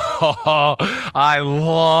 Oh, I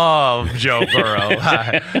love Joe Burrow.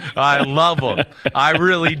 I love him. I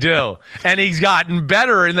really do. And he's gotten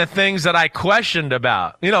better in the things that I questioned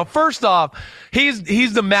about. First off,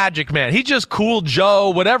 he's the magic man. He's just cool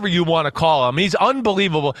Joe, whatever you want to call him. He's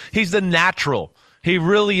unbelievable. He's the natural. He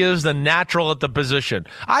really is the natural at the position.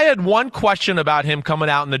 I had one question about him coming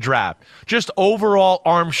out in the draft, just overall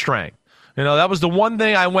arm strength. That was the one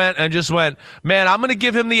thing I went, man, I'm going to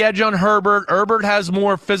give him the edge on Herbert. Herbert has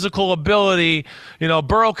more physical ability.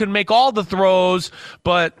 Burrow can make all the throws,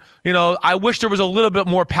 but I wish there was a little bit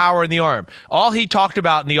more power in the arm. All he talked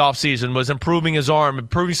about in the offseason was improving his arm,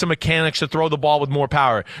 improving some mechanics to throw the ball with more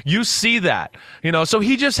power. You see that, so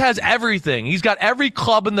he just has everything. He's got every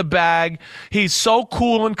club in the bag. He's so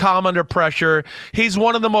cool and calm under pressure. He's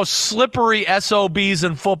one of the most slippery SOBs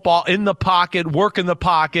in football, in the pocket, work in the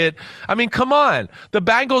pocket. I mean, come on. The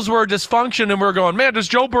Bengals were a dysfunction, and we're going, man, does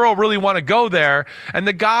Joe Burrow really want to go there? And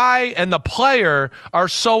the guy and the player are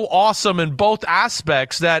so awesome in both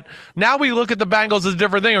aspects that now we look at the Bengals as a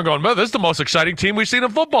different thing and going, man, this is the most exciting team we've seen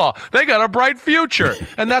in football. They got a bright future.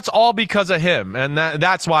 And that's all because of him. And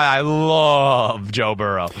that's why I love Joe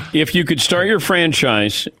Burrow. If you could start your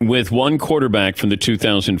franchise with one quarterback from the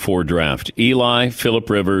 2004 draft, Eli, Phillip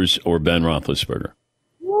Rivers, or Ben Roethlisberger,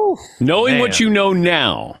 knowing what you know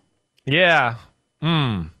now. Yeah.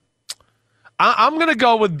 I'm going to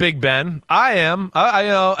go with Big Ben. I am.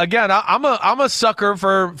 I'm a sucker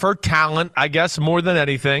for talent, I guess, more than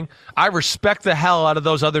anything. I respect the hell out of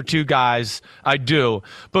those other two guys. I do.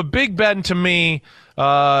 But Big Ben, to me,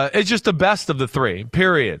 is just the best of the three,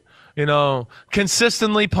 period.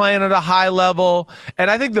 Consistently playing at a high level.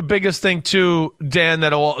 And I think the biggest thing, too, Dan,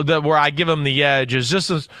 that where I give him the edge is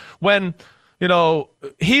just when –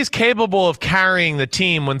 he's capable of carrying the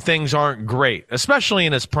team when things aren't great, especially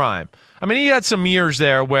in his prime. I mean, he had some years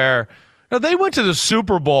there where they went to the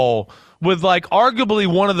Super Bowl with arguably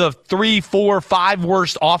one of the 3, 4, 5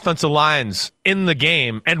 worst offensive lines in the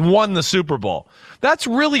game and won the Super Bowl. That's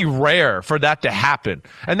really rare for that to happen.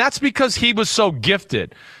 And that's because he was so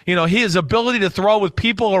gifted. His ability to throw with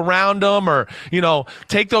people around him or,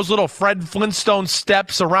 take those little Fred Flintstone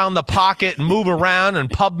steps around the pocket and move around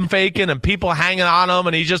and pump faking and people hanging on him.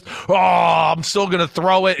 And he's just, I'm still going to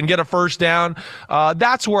throw it and get a first down.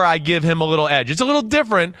 That's where I give him a little edge. It's a little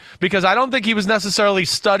different because I don't think he was necessarily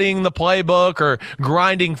studying the playbook or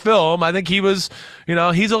grinding film. I think he was,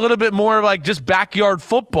 he's a little bit more like just backyard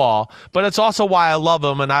football, but it's also why I love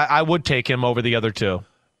him, and I would take him over the other two.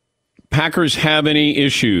 Packers have any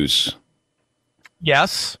issues?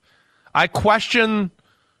 Yes. I question,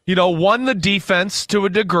 one, the defense to a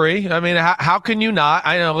degree. I mean, how can you not?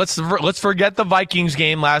 I know, let's forget the Vikings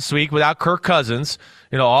game last week without Kirk Cousins.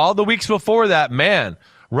 All the weeks before that, man,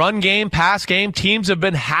 run game, pass game, teams have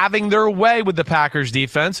been having their way with the Packers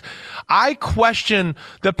defense. I question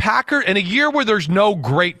the Packers in a year where there's no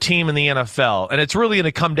great team in the NFL, and it's really going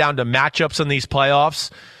to come down to matchups in these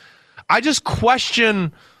playoffs. I just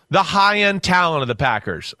question the high-end talent of the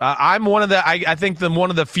Packers. I'm one of the, I think one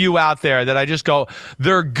of the few out there that I just go,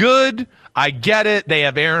 they're good. I get it. They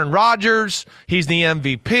have Aaron Rodgers. He's the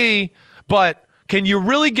MVP, but can you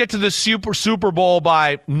really get to the Super Bowl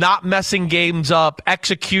by not messing games up,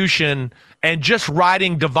 execution, and just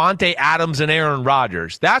riding Devontae Adams and Aaron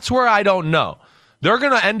Rodgers? That's where I don't know. They're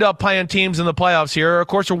going to end up playing teams in the playoffs here. Of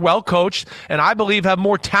course, are well coached, and I believe have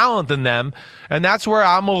more talent than them. And that's where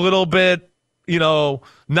I'm a little bit,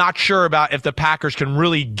 not sure about if the Packers can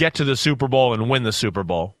really get to the Super Bowl and win the Super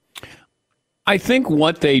Bowl. I think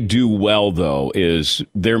what they do well, though, is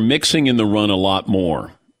they're mixing in the run a lot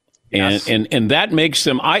more. Yes. And that makes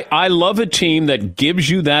them, I love a team that gives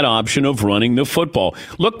you that option of running the football.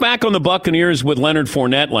 Look back on the Buccaneers with Leonard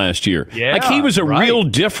Fournette last year. Yeah, he was a real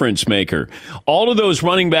difference maker. All of those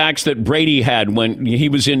running backs that Brady had when he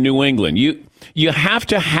was in New England, you have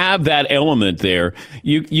to have that element there.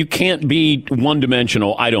 You can't be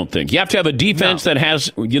one-dimensional, I don't think. You have to have a defense that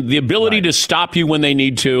has the ability to stop you when they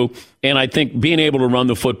need to, and I think being able to run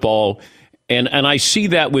the football. And I see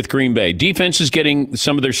that with Green Bay. Defense is getting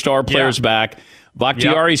some of their star players back.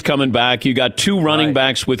 Bakhtiari's coming back. You got 2 running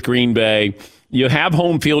backs with Green Bay. You have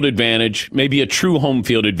home field advantage, maybe a true home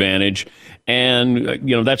field advantage. And,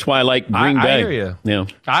 that's why I like Green Bay. I hear you. Yeah.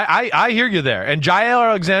 I hear you there. And Jair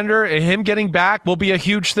Alexander and him getting back will be a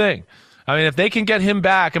huge thing. I mean, if they can get him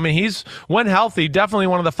back, he's, when healthy, definitely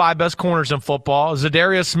one of the 5 best corners in football.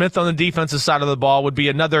 Zadarius Smith on the defensive side of the ball would be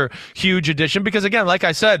another huge addition because, again, like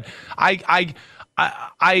I said, I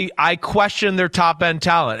question their top-end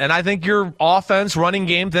talent. And I think your offense, running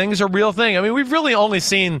game thing is a real thing. We've really only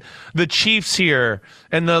seen the Chiefs here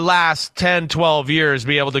in the last 10, 12 years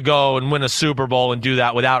be able to go and win a Super Bowl and do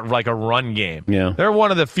that without, a run game. Yeah. They're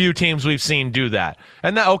one of the few teams we've seen do that.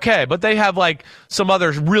 And but they have, some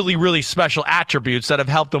other really, really special attributes that have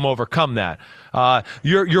helped them overcome that.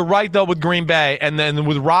 You're right, though, with Green Bay. And then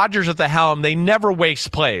with Rodgers at the helm, they never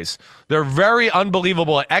waste plays. They're very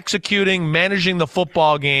unbelievable at executing, managing the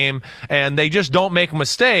football game, and they just don't make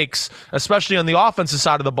mistakes, especially on the offensive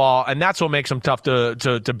side of the ball, and that's what makes them tough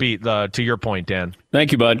to beat, to your point, Dan.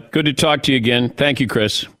 Thank you, bud. Good to talk to you again. Thank you,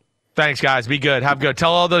 Chris. Thanks, guys. Be good. Have good.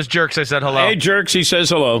 Tell all those jerks I said hello. Hey, jerks, he says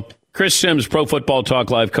hello. Chris Sims, Pro Football Talk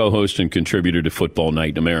Live co-host and contributor to Football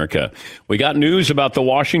Night in America. We got news about the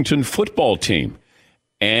Washington football team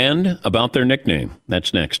and about their nickname.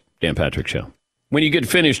 That's next. Dan Patrick Show. When you get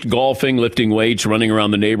finished golfing, lifting weights, running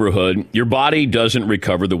around the neighborhood, your body doesn't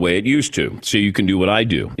recover the way it used to. So you can do what I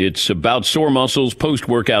do. It's about sore muscles,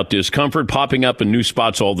 post-workout discomfort, popping up in new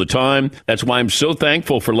spots all the time. That's why I'm so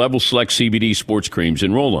thankful for Level Select CBD sports creams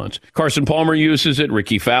and roll-ons. Carson Palmer uses it,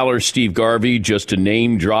 Ricky Fowler, Steve Garvey, just to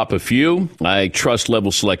name drop a few. I trust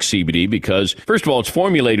Level Select CBD because, first of all, it's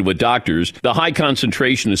formulated with doctors. The high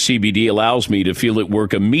concentration of CBD allows me to feel it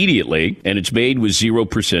work immediately, and it's made with 0%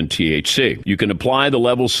 THC. You can apply the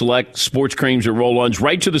Level Select sports creams and roll-ons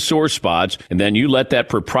right to the sore spots, and then you let that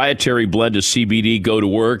proprietary blend of CBD go to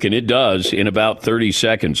work, and it does in about 30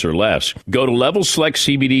 seconds or less. Go to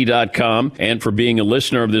LevelSelectCBD.com, and for being a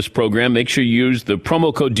listener of this program, make sure you use the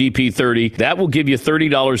promo code DP30. That will give you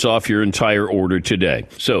 $30 off your entire order today.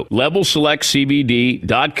 So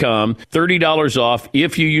LevelSelectCBD.com, $30 off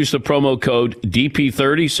if you use the promo code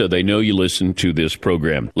DP30 so they know you listen to this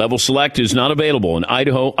program. Level Select is not available in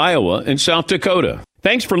Idaho, Iowa, and South Dakota.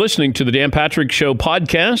 Thanks for listening to the Dan Patrick Show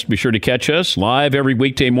podcast. Be sure to catch us live every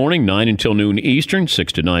weekday morning, 9 until noon Eastern,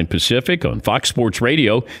 6 to 9 Pacific on Fox Sports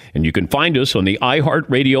Radio. And you can find us on the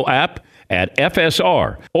iHeartRadio app at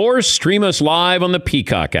FSR or stream us live on the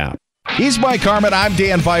Peacock app. He's Mike Harmon. I'm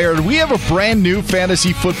Dan Byer. We have a brand new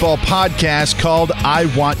fantasy football podcast called I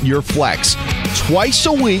Want Your Flex. Twice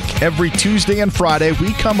a week, every Tuesday and Friday,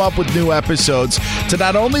 we come up with new episodes to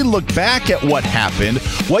not only look back at what happened,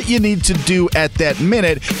 what you need to do at that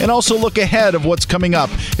minute, and also look ahead of what's coming up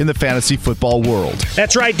in the fantasy football world.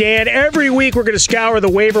 That's right, Dan. Every week, we're going to scour the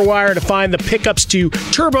waiver wire to find the pickups to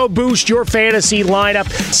turbo boost your fantasy lineup,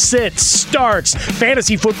 sits, starts,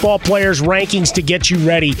 fantasy football players' rankings to get you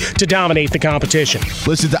ready to dominate the competition.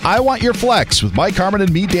 Listen to I Want Your Flex with Mike Harmon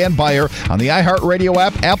and me, Dan Byer, on the iHeartRadio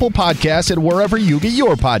app, Apple Podcasts, and wherever you get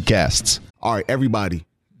your podcasts. All right, everybody,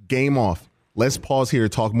 game off. Let's pause here to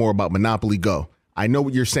talk more about Monopoly Go. I know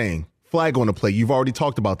what you're saying. Flag on the play. You've already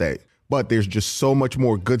talked about that. But there's just so much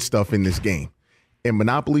more good stuff in this game. In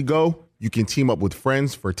Monopoly Go, you can team up with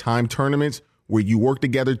friends for timed tournaments where you work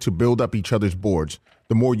together to build up each other's boards.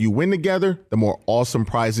 The more you win together, the more awesome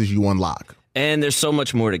prizes you unlock. And there's so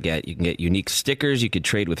much more to get. You can get unique stickers. You could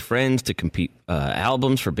trade with friends to compete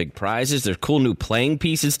albums for big prizes. There's cool new playing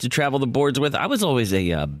pieces to travel the boards with. I was always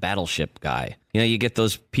a battleship guy. You know, you get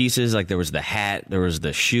those pieces, like there was the hat, there was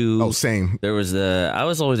the shoe. Oh, same. I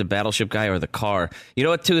was always a battleship guy, or the car. You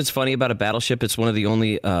know what, too, is funny about a battleship? It's one of the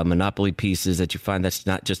only Monopoly pieces that you find that's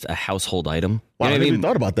not just a household item. Wow, You know I never even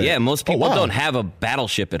thought about that. Yeah, most people wow. don't have a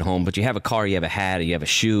battleship at home, but you have a car, you have a hat, you have a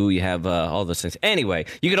shoe, you have all those things. Anyway,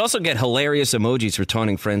 you could also get hilarious emojis for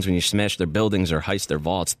taunting friends when you smash their buildings or heist their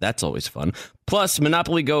vaults. That's always fun. Plus,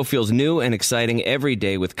 Monopoly Go feels new and exciting every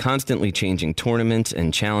day with constantly changing tournaments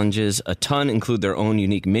and challenges. A ton include their own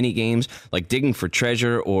unique mini games like digging for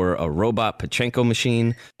treasure or a robot Pachinko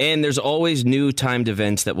machine. And there's always new timed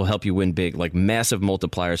events that will help you win big, like massive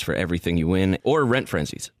multipliers for everything you win or rent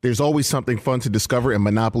frenzies. There's always something fun to discover in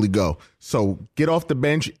Monopoly Go. So get off the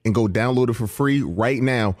bench and go download it for free right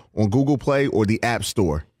now on Google Play or the App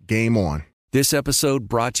Store. Game on. This episode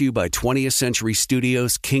brought to you by 20th Century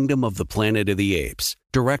Studios' Kingdom of the Planet of the Apes.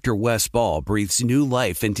 Director Wes Ball breathes new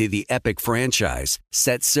life into the epic franchise,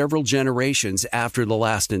 set several generations after the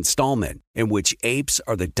last installment, in which apes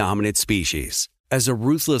are the dominant species. As a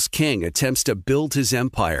ruthless king attempts to build his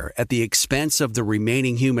empire at the expense of the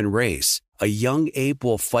remaining human race, a young ape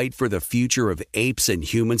will fight for the future of apes and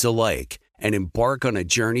humans alike and embark on a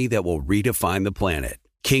journey that will redefine the planet.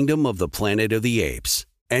 Kingdom of the Planet of the Apes.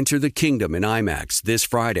 Enter the kingdom in IMAX this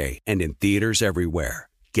Friday and in theaters everywhere.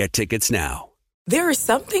 Get tickets now. There are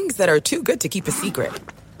some things that are too good to keep a secret.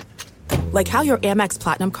 Like how your Amex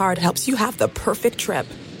Platinum card helps you have the perfect trip.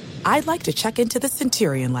 I'd like to check into the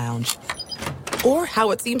Centurion Lounge. Or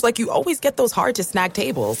how it seems like you always get those hard-to-snag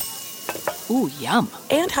tables. Ooh, yum.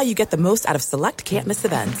 And how you get the most out of select can't-miss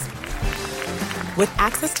events. With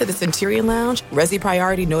access to the Centurion Lounge, Resi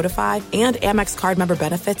Priority Notified, and Amex card member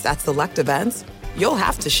benefits at select events, you'll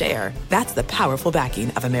have to share. That's the powerful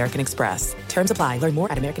backing of American Express. Terms apply. Learn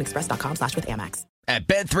more at americanexpress.com/withAmex. At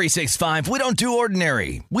Bet365, we don't do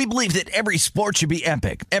ordinary. We believe that every sport should be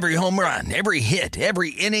epic. Every home run, every hit, every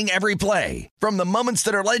inning, every play. From the moments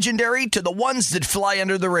that are legendary to the ones that fly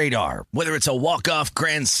under the radar. Whether it's a walk-off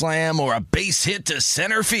grand slam or a base hit to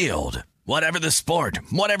center field. Whatever the sport,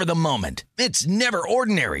 whatever the moment, it's never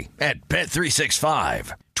ordinary at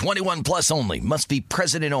Bet365. 21 plus only. Must be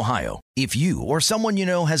present in Ohio. If you or someone you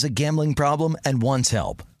know has a gambling problem and wants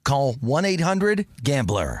help, call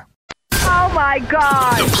 1-800-GAMBLER. Oh, my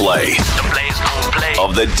God. The play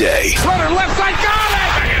of the day. Runner left side, got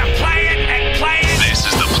it! They're going to play it and play it. This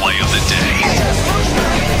is the play of the day.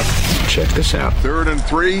 Check this out. 3rd and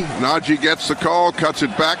 3. Najee gets the call, cuts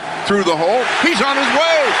it back through the hole. He's on his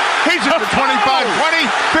way. He's at the 25-20,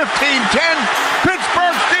 15-10.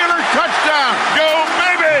 Pittsburgh Steelers touchdown. Go,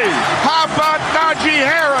 baby. How about Najee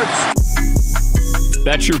Harris?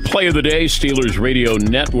 That's your play of the day, Steelers Radio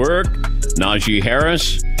Network. Najee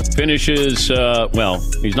Harris finishes,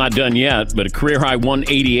 he's not done yet, but a career-high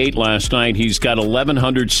 188 last night. He's got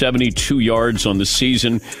 1,172 yards on the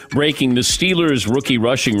season, breaking the Steelers' rookie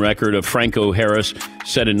rushing record of Franco Harris,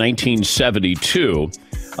 set in 1972,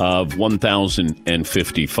 of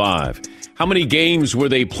 1,055. How many games were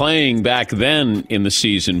they playing back then in the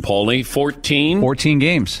season, Paulie? 14? 14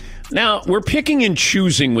 games. Now, we're picking and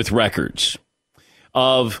choosing with records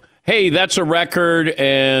of, hey, that's a record,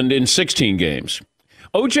 and in 16 games.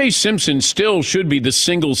 O.J. Simpson still should be the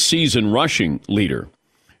single-season rushing leader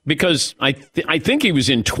because I think he was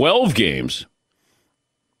in 12 games.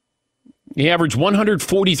 He averaged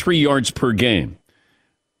 143 yards per game.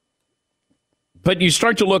 But you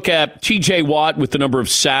start to look at T.J. Watt with the number of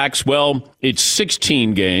sacks. Well, it's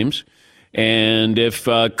 16 games. And if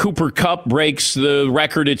Cooper Kupp breaks the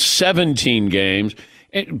record, it's 17 games.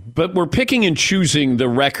 But we're picking and choosing the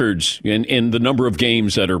records in the number of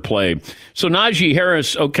games that are played. So Najee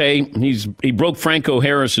Harris, okay, he broke Franco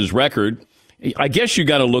Harris's record. I guess you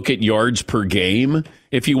got to look at yards per game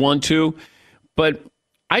if you want to. But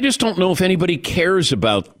I just don't know if anybody cares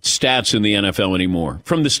about stats in the NFL anymore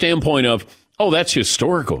from the standpoint of, oh, that's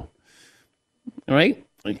historical, right?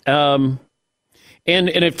 And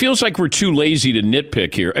it feels like we're too lazy to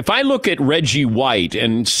nitpick here. If I look at Reggie White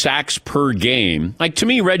and sacks per game, like to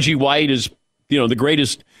me, Reggie White is, the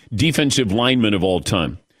greatest defensive lineman of all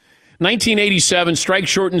time. 1987,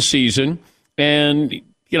 strike-shortened season, and,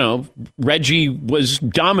 Reggie was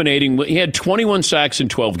dominating. He had 21 sacks in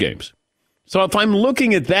 12 games. So if I'm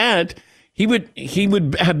looking at that, he would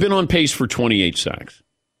have been on pace for 28 sacks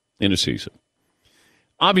in a season.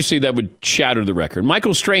 Obviously, that would shatter the record.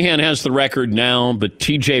 Michael Strahan has the record now, but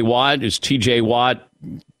T.J. Watt is T.J. Watt,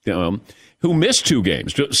 who missed 2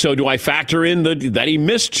 games. So do I factor in that he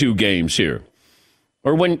missed 2 games here?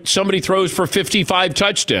 Or when somebody throws for 55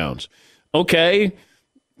 touchdowns. Okay,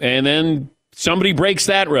 and then somebody breaks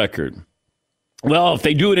that record. Well, if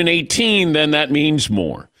they do it in 18, then that means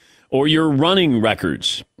more. Or your running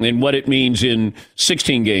records and what it means in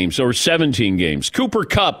 16 games or 17 games. Cooper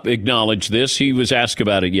Kupp acknowledged this. He was asked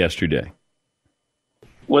about it yesterday.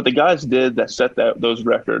 What the guys did that set those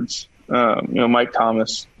records, Mike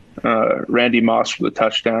Thomas, Randy Moss for the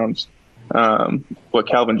touchdowns, what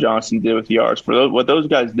Calvin Johnson did with yards, what those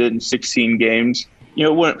guys did in 16 games,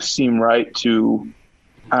 it wouldn't seem right for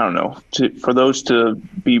those to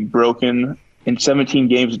be broken in 17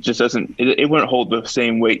 games. It just doesn't. It wouldn't hold the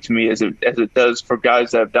same weight to me as it does for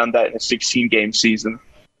guys that have done that in a 16-game season.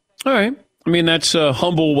 All right. I mean, that's a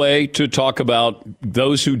humble way to talk about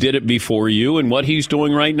those who did it before you and what he's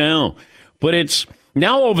doing right now. But it's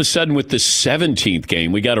now all of a sudden with the 17th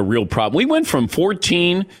game, we got a real problem. We went from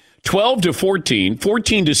 12 to 14,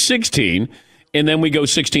 14 to 16, and then we go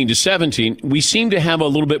 16 to 17. We seem to have a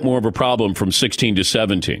little bit more of a problem from 16 to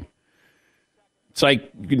 17. It's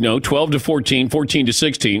like, 12 to 14, 14 to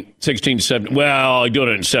 16, 16 to 17. Well, I do it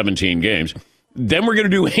in 17 games. Then we're going to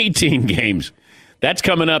do 18 games. That's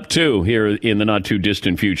coming up, too, here in the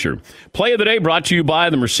not-too-distant future. Play of the day brought to you by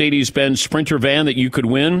the Mercedes-Benz Sprinter van that you could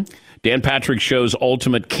win. Dan Patrick Show's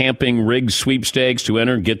Ultimate Camping Rig Sweepstakes. To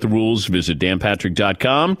enter, get the rules. Visit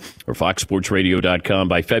danpatrick.com or foxsportsradio.com.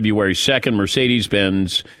 By February 2nd,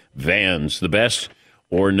 Mercedes-Benz vans, the best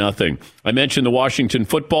or nothing. I mentioned the Washington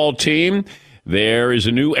football team. There is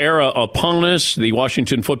a new era upon us. The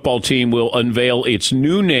Washington football team will unveil its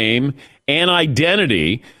new name and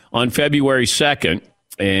identity on February 2nd,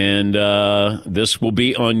 and this will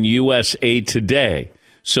be on USA Today.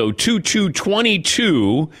 So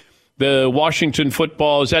 2/2/22, the Washington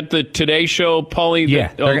football, is that the Today Show, Paulie?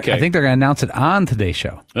 Yeah, okay. I think they're going to announce it on Today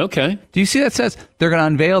Show. Okay. Do you see that says they're going to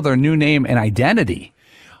unveil their new name and identity?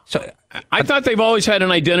 So I thought they've always had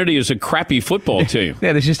an identity as a crappy football team.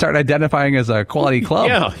 Yeah, they should start identifying as a quality club.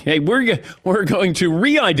 Yeah, hey, we're going to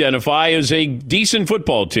re-identify as a decent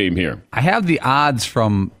football team here. I have the odds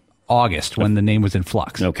from August when the name was in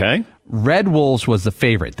flux. Okay. Red Wolves was the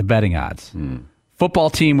favorite, the betting odds. Football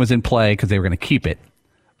team was in play because they were going to keep it.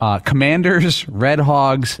 Commanders, Red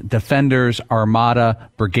Hogs, Defenders, Armada,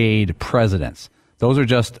 Brigade, Presidents. Those are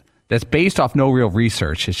that's based off no real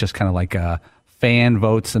research. It's just kind of like fan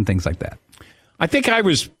votes and things like that. I think I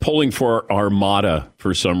was pulling for Armada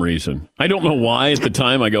for some reason. I don't know why at the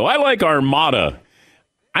time. I go, I like Armada.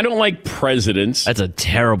 I don't like Presidents. That's a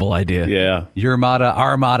terrible idea. Yeah. Your Armada,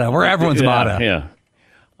 Armada. We're everyone's Mata. Yeah.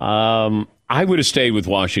 I would have stayed with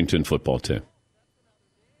Washington football team.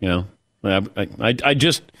 I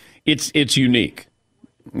just, it's unique.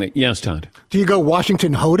 Yes, Todd. Do you go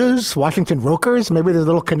Washington Hodas, Washington Rokers? Maybe there's a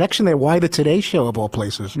little connection there. Why the Today Show of all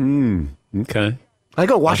places? Okay. I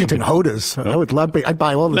go Washington Hodas. I would love. I'd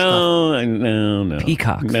buy all this stuff. No.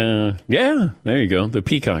 Peacocks. No. Yeah, there you go. The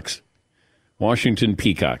Peacocks. Washington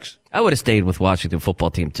Peacocks. I would have stayed with Washington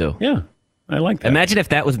football team, too. Yeah, I like that. Imagine if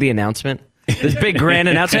that was the announcement. This big grand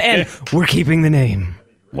announcement, and we're keeping the name.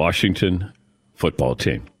 Washington football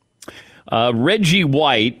team. Reggie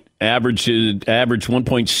White averaged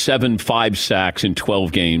 1.75 sacks in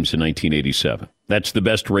 12 games in 1987. That's the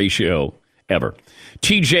best ratio ever.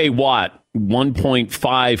 T.J. Watt,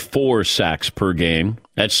 1.54 sacks per game.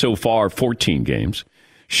 That's so far 14 games.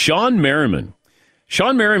 Sean Merriman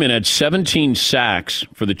had 17 sacks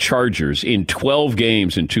for the Chargers in 12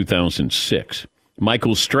 games in 2006.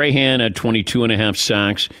 Michael Strahan had 22.5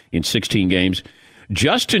 sacks in 16 games.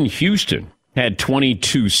 Justin Houston had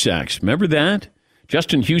 22 sacks. Remember that?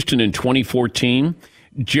 Justin Houston in 2014.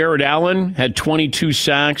 Jared Allen had 22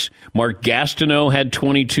 sacks. Mark Gastineau had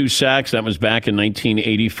 22 sacks. That was back in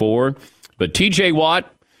 1984. But T.J.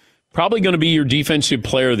 Watt, probably going to be your defensive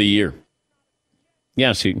player of the year.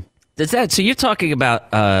 Yes, he. So you're talking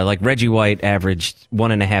about like Reggie White averaged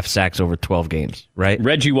 1.5 sacks over 12 games, right?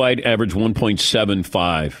 Reggie White averaged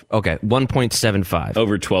 1.75. Okay, 1.75.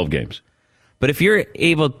 Over 12 games. But if you're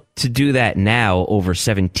able to do that now over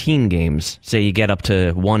 17 games, say you get up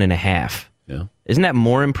to 1.5, isn't that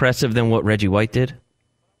more impressive than what Reggie White did?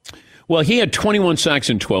 Well, he had 21 sacks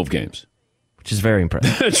in 12 games. Which is very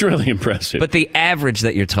impressive. That's really impressive. But the average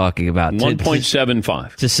that you're talking about,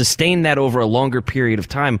 1.75. To sustain that over a longer period of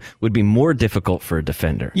time would be more difficult for a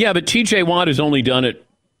defender. Yeah, but T.J. Watt has only done it,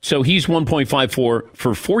 so he's 1.54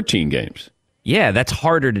 for 14 games. Yeah, that's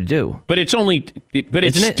harder to do. But it's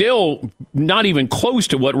still not even close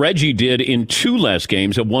to what Reggie did in 2 less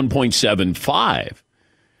games of 1.75.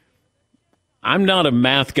 I'm not a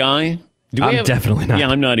math guy. I'm definitely not. Yeah,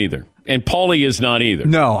 I'm not either. And Paulie is not either.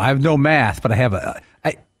 No, I have no math, but I have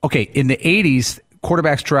in the 80s,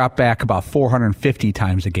 quarterbacks dropped back about 450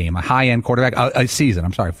 times a game. A high-end quarterback, a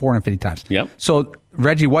season, 450 times. Yep. So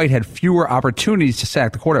Reggie White had fewer opportunities to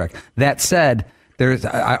sack the quarterback. That said, there's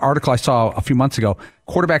an article I saw a few months ago.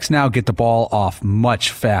 Quarterbacks now get the ball off much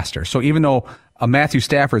faster. So even though Matthew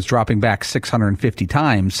Stafford is dropping back 650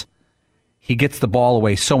 times, he gets the ball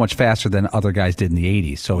away so much faster than other guys did in the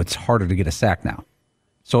 80s. So it's harder to get a sack now.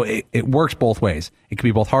 So it works both ways. It can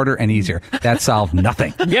be both harder and easier. That solved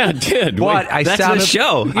nothing. Yeah, it did. But that's the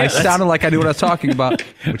show. I sounded like I knew what I was talking about,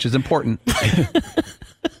 which is important.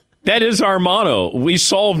 That is our motto. We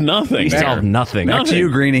solve nothing. We solve nothing. Back to you,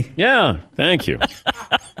 Greenie. Yeah, thank you.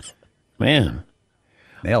 Man.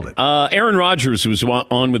 Nailed it. Aaron Rodgers was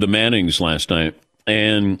on with the Mannings last night,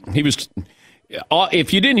 and he was...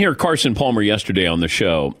 If you didn't hear Carson Palmer yesterday on the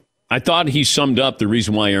show, I thought he summed up the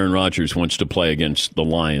reason why Aaron Rodgers wants to play against the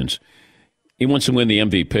Lions. He wants to win the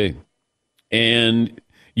MVP. And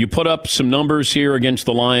you put up some numbers here against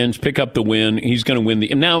the Lions, pick up the win, he's going to win the...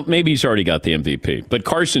 Now, maybe he's already got the MVP. But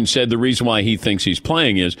Carson said the reason why he thinks he's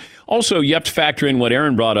playing is... Also, you have to factor in what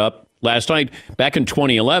Aaron brought up last night. Back in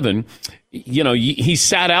 2011, he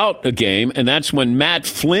sat out a game, and that's when Matt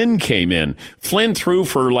Flynn came in. Flynn threw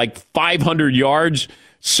for like 500 yards,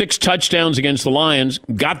 6 touchdowns against the Lions,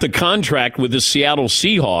 got the contract with the Seattle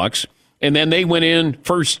Seahawks, and then they went in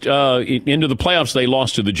first into the playoffs. They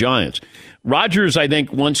lost to the Giants. Rodgers, I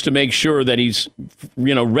think, wants to make sure that he's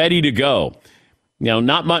ready to go.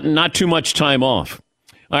 Not too much time off.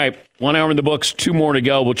 All right, 1 hour in the books, 2 more to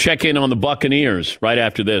go. We'll check in on the Buccaneers right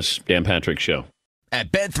after this Dan Patrick Show. At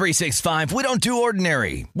Bet365, we don't do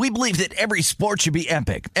ordinary. We believe that every sport should be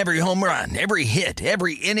epic. Every home run, every hit,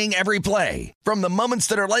 every inning, every play. From the moments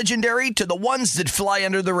that are legendary to the ones that fly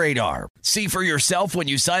under the radar. See for yourself when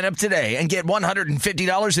you sign up today and get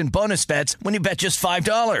 $150 in bonus bets when you bet just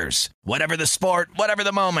 $5. Whatever the sport, whatever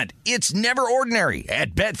the moment, it's never ordinary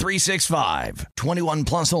at Bet365. 21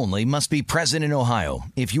 plus only. Must be present in Ohio.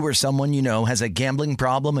 If you or someone you know has a gambling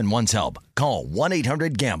problem and wants help, call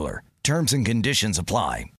 1-800-GAMBLER. Terms and conditions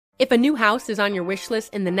apply. If a new house is on your wish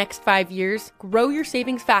list in the next 5 years, grow your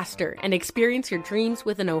savings faster and experience your dreams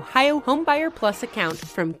with an Ohio Homebuyer Plus account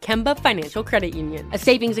from Kemba Financial Credit Union. A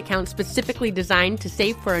savings account specifically designed to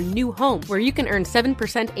save for a new home, where you can earn 7%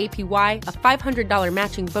 APY, a $500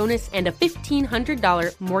 matching bonus, and a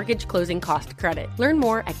 $1,500 mortgage closing cost credit. Learn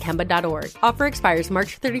more at Kemba.org. Offer expires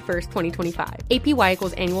March 31st, 2025. APY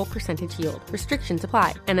equals annual percentage yield. Restrictions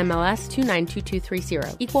apply. NMLS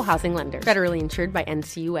 292230. Equal housing lender. Federally insured by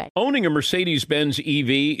NCUA. Owning a Mercedes-Benz EV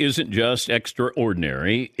isn't just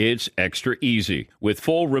extraordinary, it's extra easy. With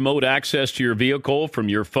full remote access to your vehicle from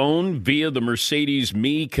your phone via the Mercedes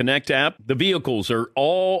Me Connect app, the vehicles are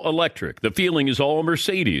all electric. The feeling is all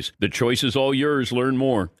Mercedes. The choice is all yours. Learn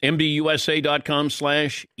more.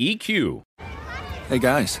 MBUSA.com/EQ. Hey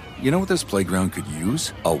guys, you know what this playground could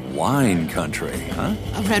use? A wine country, huh?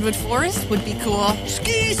 A redwood forest would be cool.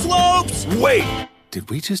 Ski slopes! Wait! Did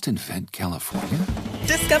we just invent California?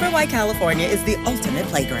 Discover why California is the ultimate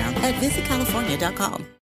playground at visitcalifornia.com.